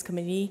students in this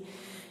committee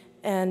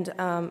and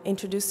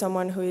introduce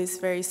someone who is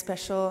very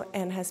special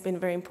and has been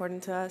very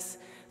important to us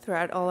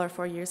throughout all our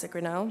 4 years at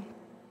Grinnell.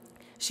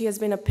 She has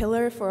been a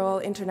pillar for all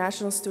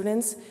international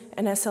students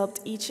and has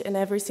helped each and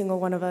every single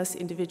one of us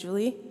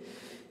individually.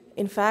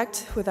 In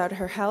fact, without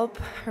her help,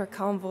 her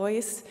calm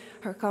voice,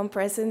 her calm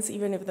presence,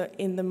 even if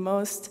in the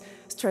most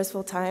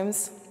stressful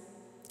times,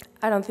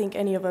 I don't think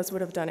any of us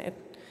would have done it.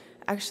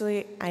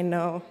 Actually, I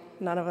know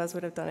none of us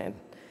would have done it.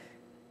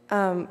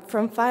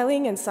 From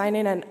filing and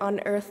signing an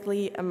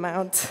unearthly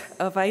amount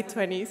of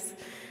I-20s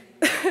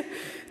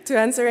to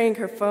answering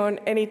her phone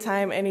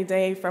anytime, any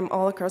day from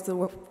all across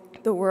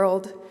the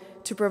world,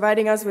 to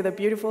providing us with a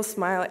beautiful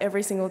smile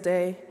every single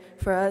day.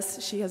 For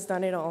us, she has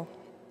done it all.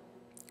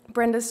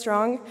 Brenda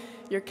Strong,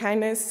 your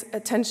kindness,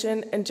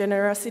 attention, and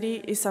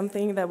generosity is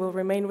something that will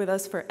remain with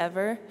us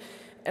forever,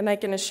 and I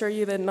can assure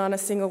you that not a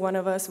single one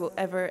of us will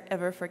ever,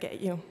 ever forget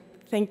you.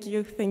 Thank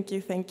you, thank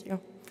you, thank you.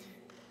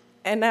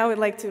 And now I would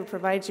like to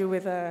provide you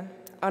with an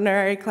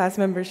honorary class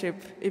membership,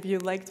 if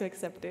you'd like to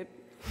accept it.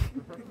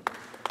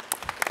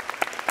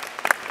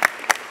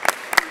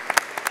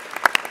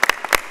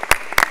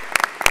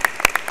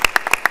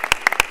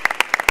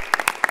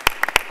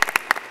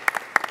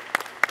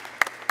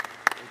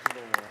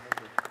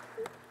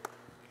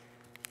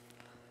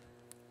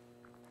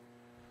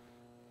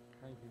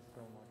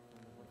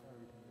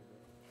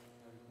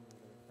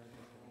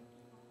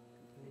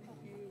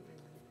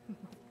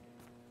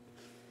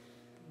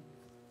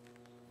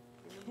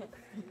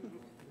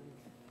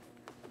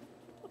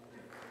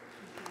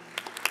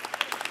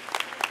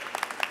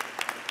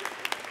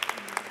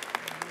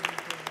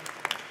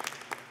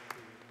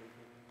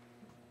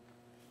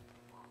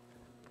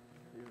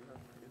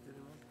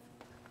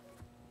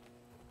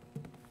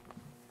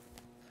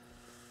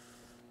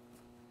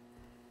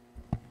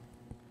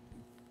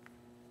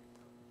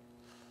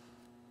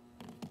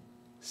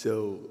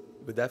 So,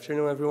 good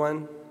afternoon,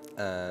 everyone.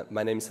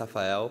 My name is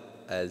Rafael.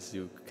 As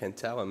you can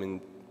tell,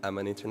 I'm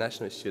an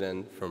international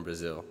student from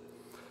Brazil.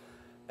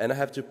 And I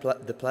have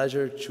the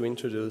pleasure to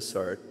introduce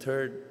our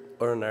third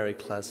honorary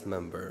class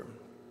member.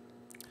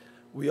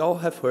 We all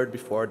have heard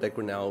before that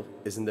Grinnell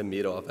is in the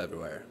middle of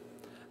everywhere.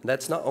 And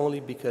that's not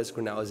only because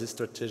Grinnell is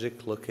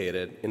strategically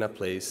located in a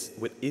place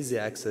with easy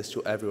access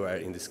to everywhere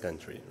in this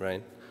country,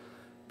 right?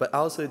 But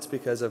also it's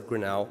because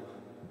Grinnell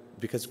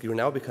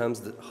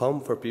becomes the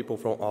home for people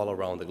from all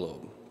around the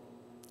globe.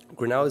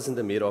 Grinnell is in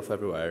the middle of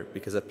everywhere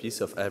because a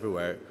piece of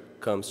everywhere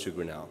comes to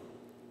Grinnell.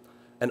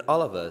 And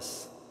all of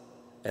us,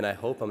 and I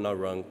hope I'm not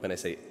wrong when I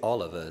say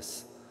all of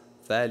us,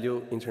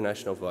 value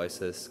international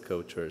voices,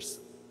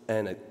 cultures,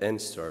 and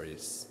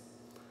stories.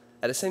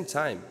 At the same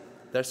time,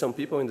 there are some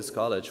people in this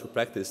college who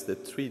practice the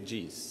 3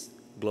 Gs,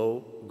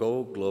 Go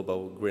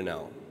Global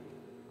Grinnell.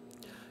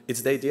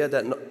 It's the idea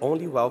that not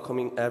only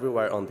welcoming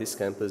everywhere on this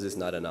campus is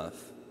not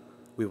enough.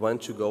 We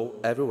want to go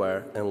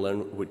everywhere and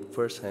learn with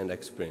first-hand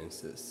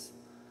experiences.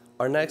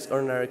 Our next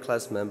honorary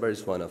class member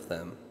is one of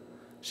them.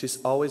 She's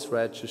always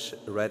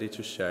ready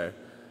to share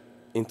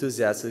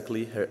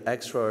enthusiastically her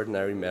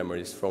extraordinary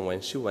memories from when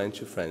she went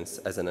to France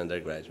as an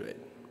undergraduate.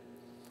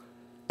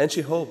 And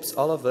she hopes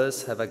all of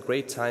us have a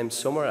great time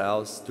somewhere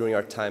else during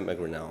our time at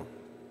Grinnell.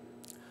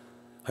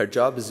 Her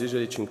job is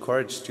usually to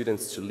encourage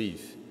students to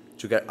leave,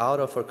 to get out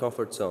of our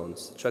comfort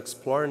zones, to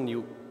explore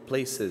new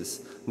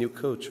places, new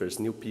cultures,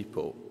 new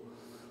people.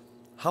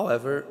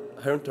 However,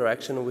 her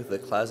interaction with the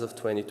class of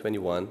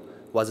 2021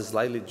 was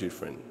slightly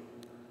different.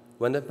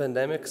 When the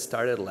pandemic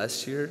started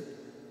last year,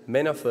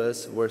 many of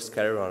us were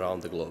scattered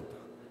around the globe,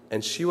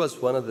 and she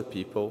was one of the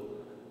people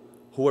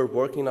who were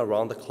working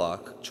around the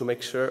clock to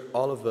make sure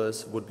all of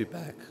us would be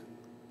back,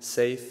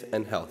 safe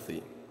and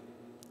healthy.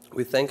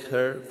 We thank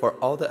her for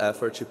all the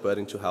effort she put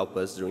in to help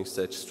us during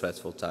such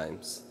stressful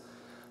times.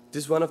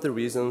 This is one of the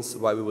reasons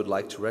why we would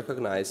like to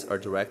recognize our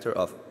Director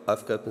of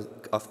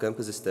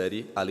Campus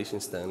Study, Alicia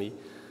Stanley,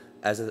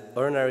 as an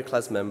honorary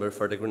class member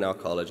for the Grinnell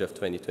College of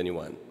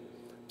 2021.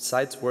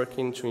 Besides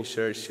working to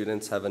ensure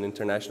students have an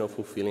international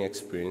fulfilling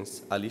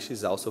experience, Alicia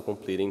is also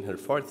completing her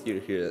 4th year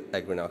here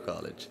at Grinnell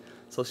College,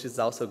 so she's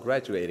also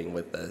graduating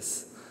with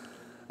us.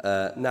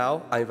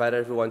 Now, I invite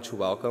everyone to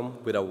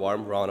welcome, with a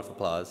warm round of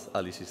applause,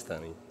 Alicia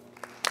Stanley.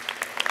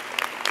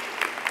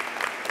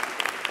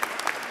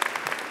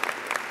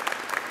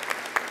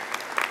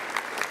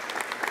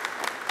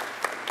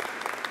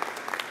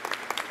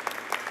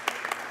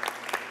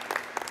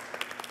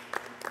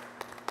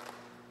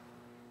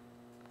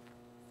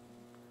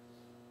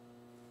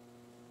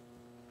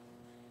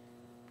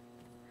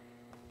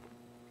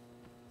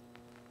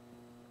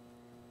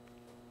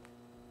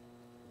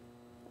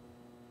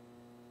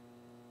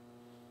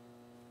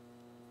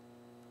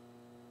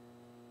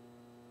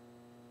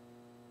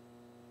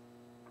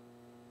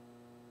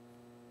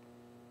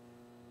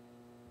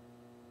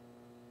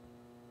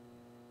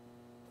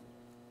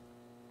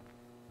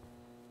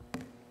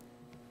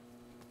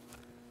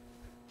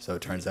 So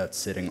it turns out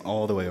sitting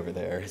all the way over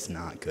there is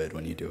not good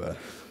when you do a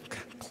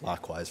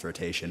clockwise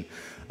rotation.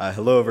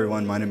 Hello,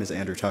 everyone. My name is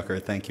Andrew Tucker.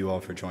 Thank you all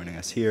for joining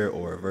us here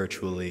or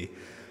virtually.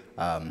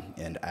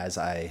 And as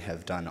I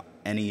have done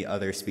any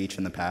other speech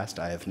in the past,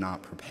 I have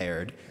not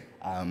prepared.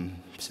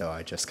 So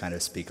I just kind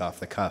of speak off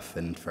the cuff.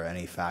 And for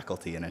any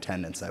faculty in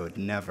attendance, I would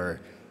never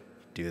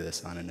do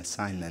this on an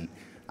assignment.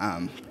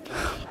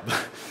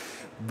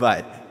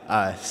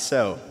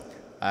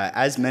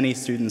 As many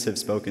students have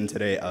spoken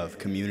today of,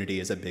 community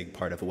is a big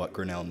part of what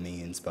Grinnell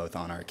means, both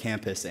on our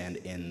campus and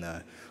in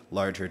the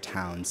larger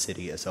town,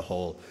 city as a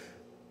whole.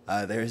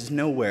 There's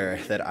nowhere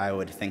that I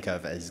would think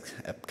of as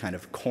a kind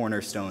of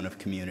cornerstone of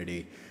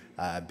community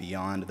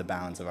beyond the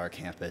bounds of our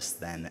campus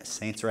than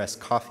Saints Rest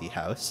Coffee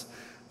House,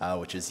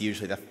 which is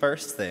usually the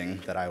first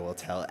thing that I will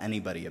tell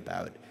anybody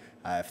about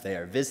if they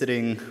are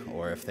visiting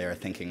or if they are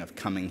thinking of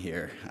coming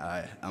here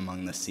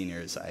among the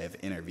seniors I have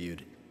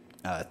interviewed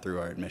through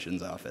our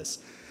admissions office.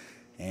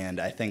 And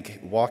I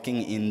think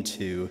walking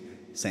into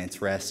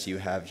Saints Rest, you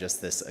have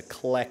just this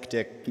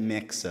eclectic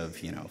mix of,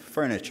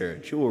 furniture,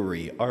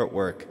 jewelry,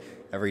 artwork.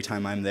 Every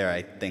time I'm there,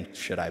 I think,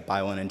 should I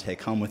buy one and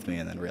take home with me?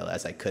 And then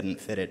realize I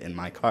couldn't fit it in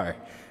my car,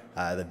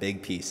 the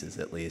big pieces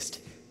at least.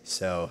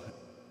 So,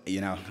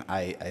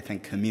 I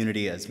think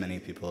community, as many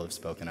people have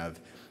spoken of,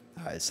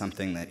 is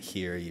something that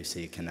here you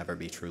see can never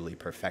be truly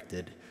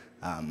perfected.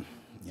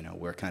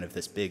 We're kind of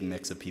this big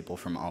mix of people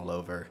from all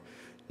over.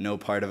 No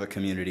part of a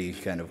community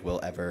kind of will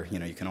ever,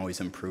 you can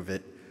always improve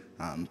it,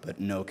 but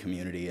no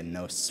community and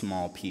no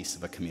small piece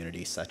of a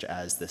community such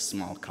as this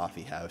small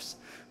coffee house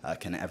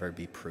can ever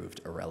be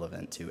proved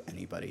irrelevant to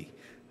anybody.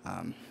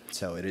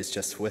 So it is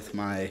just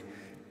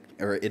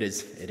it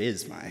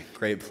is my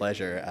great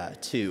pleasure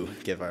to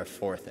give our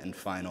fourth and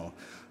final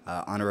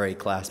honorary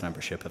class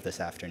membership of this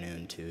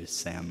afternoon to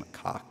Sam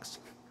Cox.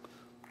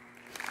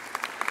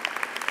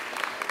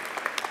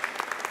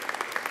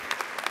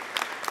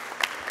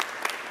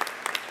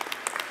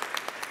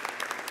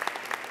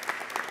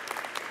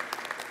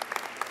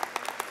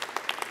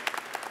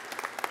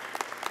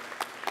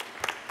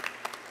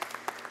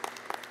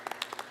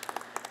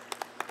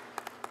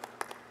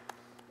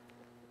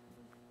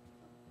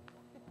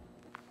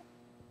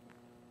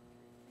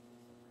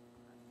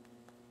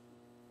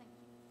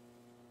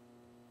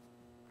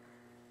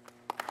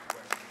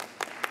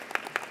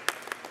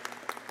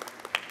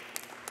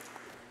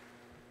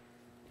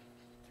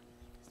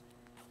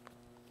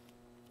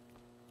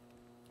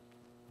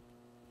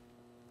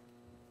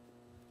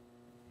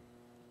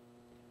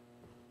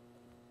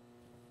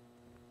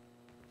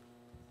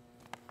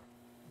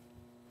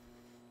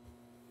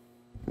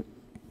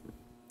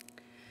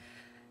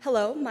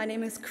 Hello, my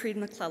name is Creed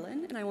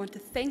McClellan, and I want to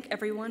thank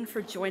everyone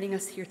for joining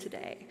us here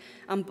today,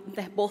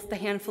 both the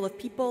handful of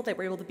people that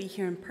were able to be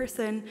here in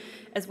person,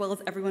 as well as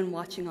everyone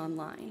watching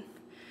online.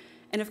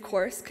 And of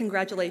course,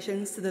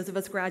 congratulations to those of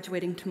us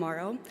graduating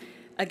tomorrow,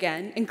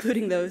 again,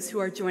 including those who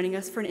are joining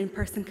us for an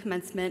in-person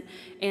commencement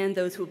and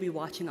those who will be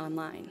watching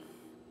online.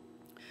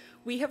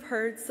 We have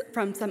heard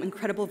from some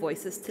incredible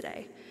voices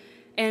today.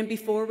 And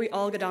before we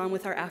all get on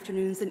with our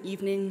afternoons and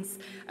evenings,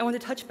 I want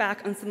to touch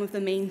back on some of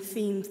the main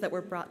themes that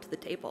were brought to the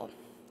table.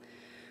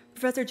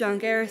 Professor John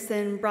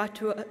Garrison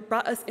brought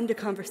us into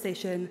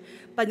conversation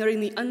by noting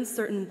the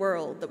uncertain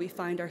world that we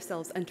find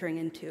ourselves entering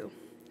into.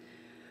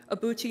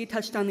 Obuchi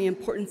touched on the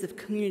importance of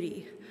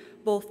community,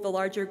 both the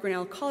larger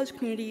Grinnell College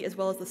community as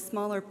well as the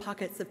smaller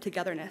pockets of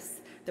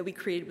togetherness that we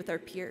created with our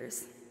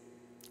peers.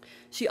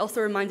 She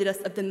also reminded us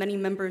of the many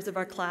members of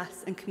our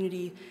class and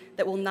community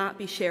that will not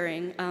be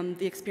sharing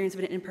the experience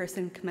of an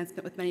in-person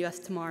commencement with many of us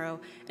tomorrow,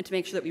 and to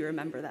make sure that we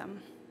remember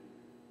them.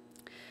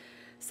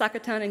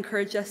 Saketan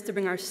encouraged us to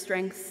bring our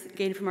strengths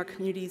gained from our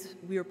communities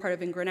we were part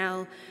of in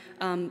Grinnell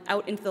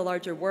out into the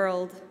larger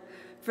world.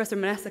 Professor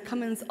Monessa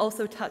Cummins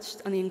also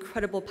touched on the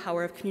incredible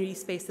power of community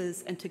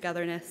spaces and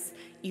togetherness,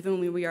 even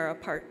when we are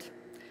apart.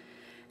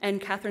 And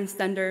Kathryn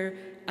Stender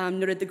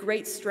noted the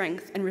great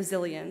strength and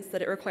resilience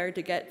that it required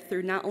to get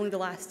through not only the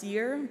last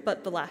year,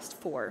 but the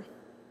last 4.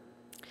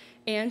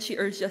 And she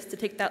urged us to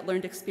take that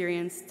learned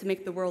experience to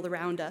make the world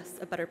around us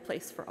a better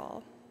place for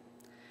all.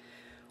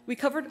 We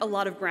covered a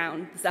lot of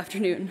ground this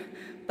afternoon,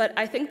 but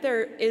I think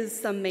there is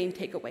some main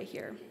takeaway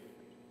here.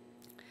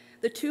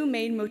 The 2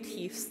 main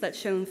motifs that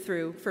shone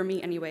through, for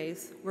me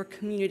anyways, were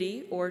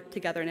community, or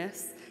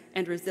togetherness,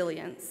 and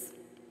resilience.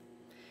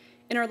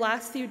 In our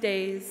last few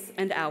days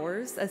and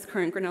hours as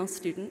current Grinnell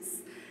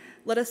students,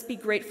 let us be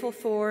grateful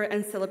for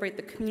and celebrate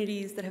the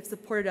communities that have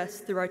supported us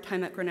through our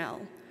time at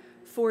Grinnell,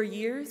 4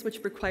 years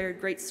which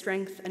required great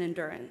strength and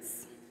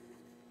endurance.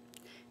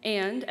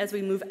 And as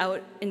we move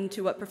out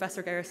into what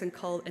Professor Garrison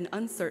called an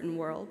uncertain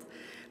world,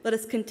 let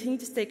us continue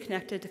to stay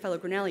connected to fellow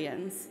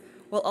Grinnellians,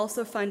 while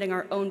also finding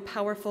our own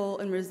powerful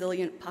and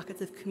resilient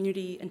pockets of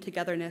community and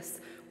togetherness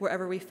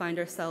wherever we find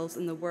ourselves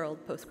in the world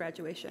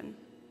post-graduation.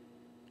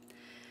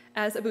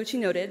 As Obuchi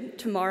noted,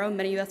 tomorrow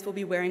many of us will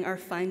be wearing our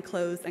fine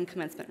clothes and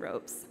commencement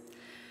robes.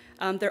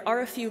 There are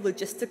a few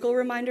logistical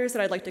reminders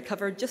that I'd like to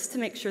cover just to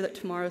make sure that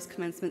tomorrow's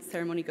commencement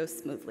ceremony goes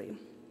smoothly.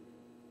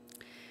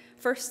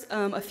 First,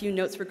 a few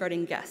notes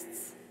regarding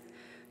guests.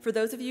 For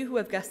those of you who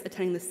have guests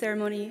attending the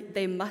ceremony,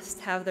 they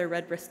must have their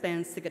red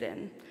wristbands to get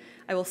in.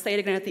 I will say it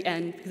again at the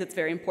end because it's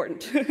very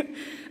important.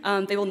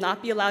 They will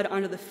not be allowed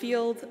onto the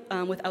field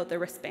without their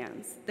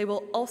wristbands. They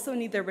will also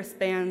need their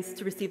wristbands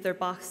to receive their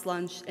boxed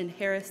lunch in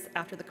Harris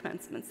after the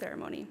commencement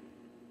ceremony.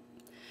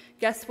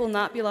 Guests will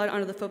not be allowed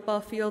onto the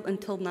football field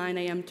until 9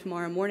 a.m.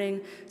 tomorrow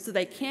morning, so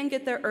they can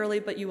get there early,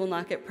 but you will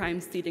not get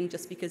prime seating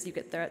just because you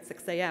get there at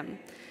 6 a.m.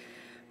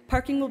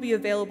 Parking will be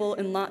available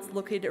in lots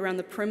located around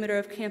the perimeter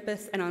of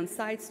campus and on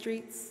side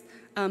streets,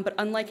 but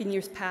unlike in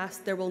years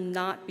past, there will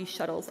not be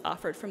shuttles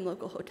offered from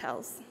local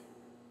hotels.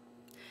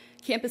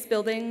 Campus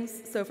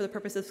buildings, so for the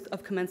purposes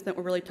of commencement,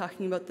 we're really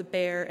talking about the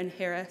Bear and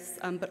Harris,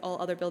 but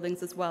all other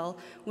buildings as well,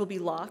 will be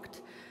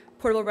locked.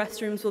 Portable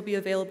restrooms will be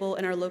available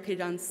and are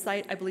located on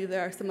site. I believe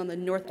there are some on the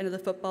north end of the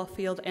football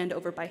field and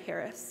over by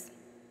Harris.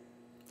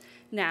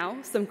 Now,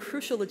 some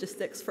crucial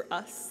logistics for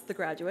us, the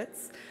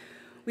graduates.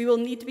 We will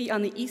need to be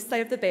on the east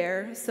side of the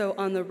Bear, so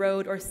on the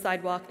road or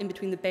sidewalk in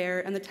between the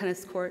Bear and the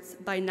tennis courts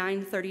by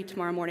 9:30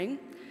 tomorrow morning.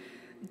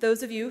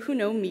 Those of you who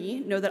know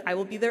me know that I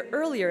will be there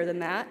earlier than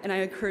that, and I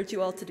encourage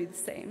you all to do the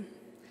same.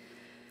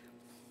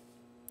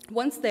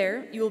 Once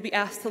there, you will be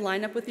asked to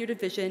line up with your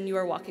division you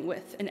are walking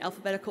with in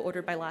alphabetical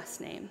order by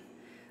last name.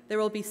 There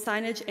will be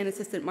signage and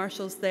assistant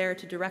marshals there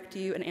to direct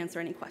you and answer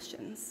any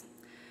questions.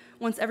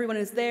 Once everyone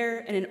is there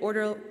and in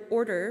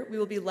order, we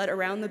will be led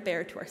around the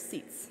Bear to our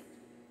seats.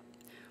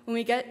 When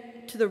we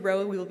get to the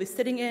row we will be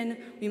sitting in,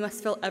 we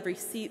must fill every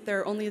seat. There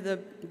are only the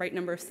right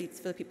number of seats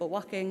for the people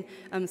walking,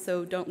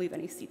 so don't leave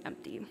any seat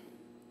empty.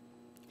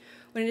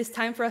 When it is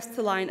time for us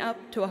to line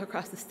up to walk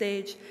across the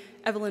stage,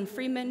 Evelyn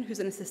Freeman, who's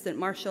an assistant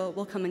marshal,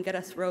 will come and get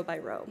us row by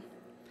row.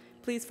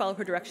 Please follow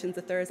her directions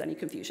if there is any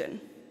confusion.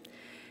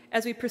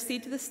 As we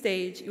proceed to the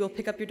stage, you will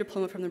pick up your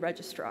diploma from the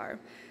registrar.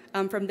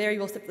 From there, you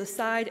will step to the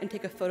side and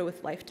take a photo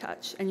with Life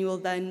Touch, and you will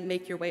then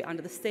make your way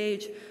onto the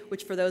stage,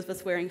 which for those of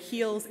us wearing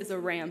heels is a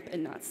ramp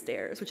and not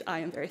stairs, which I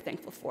am very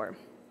thankful for.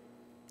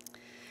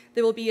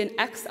 There will be an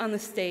X on the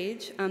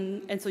stage,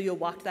 and so you'll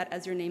walk to that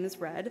as your name is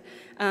read.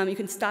 You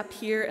can stop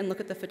here and look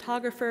at the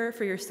photographer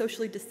for your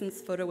socially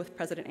distanced photo with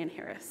President Ann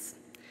Harris.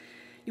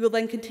 You will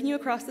then continue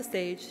across the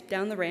stage,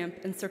 down the ramp,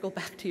 and circle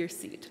back to your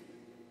seat.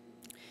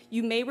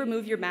 You may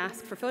remove your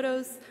mask for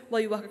photos while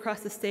you walk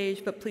across the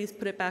stage, but please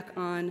put it back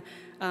on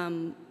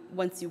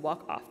once you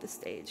walk off the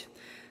stage.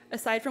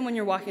 Aside from when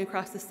you're walking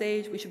across the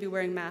stage, we should be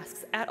wearing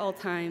masks at all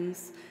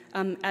times,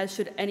 as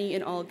should any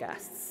and all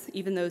guests,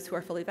 even those who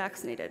are fully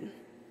vaccinated.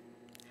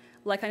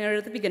 Like I noted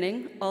at the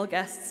beginning, all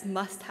guests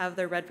must have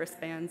their red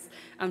wristbands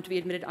to be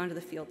admitted onto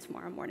the field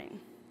tomorrow morning.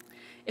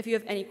 If you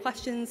have any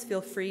questions, feel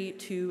free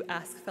to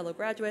ask fellow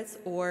graduates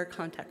or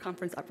contact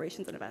conference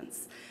operations and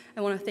events.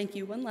 I want to thank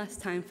you one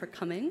last time for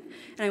coming,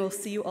 and I will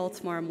see you all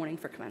tomorrow morning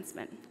for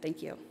commencement.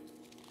 Thank you.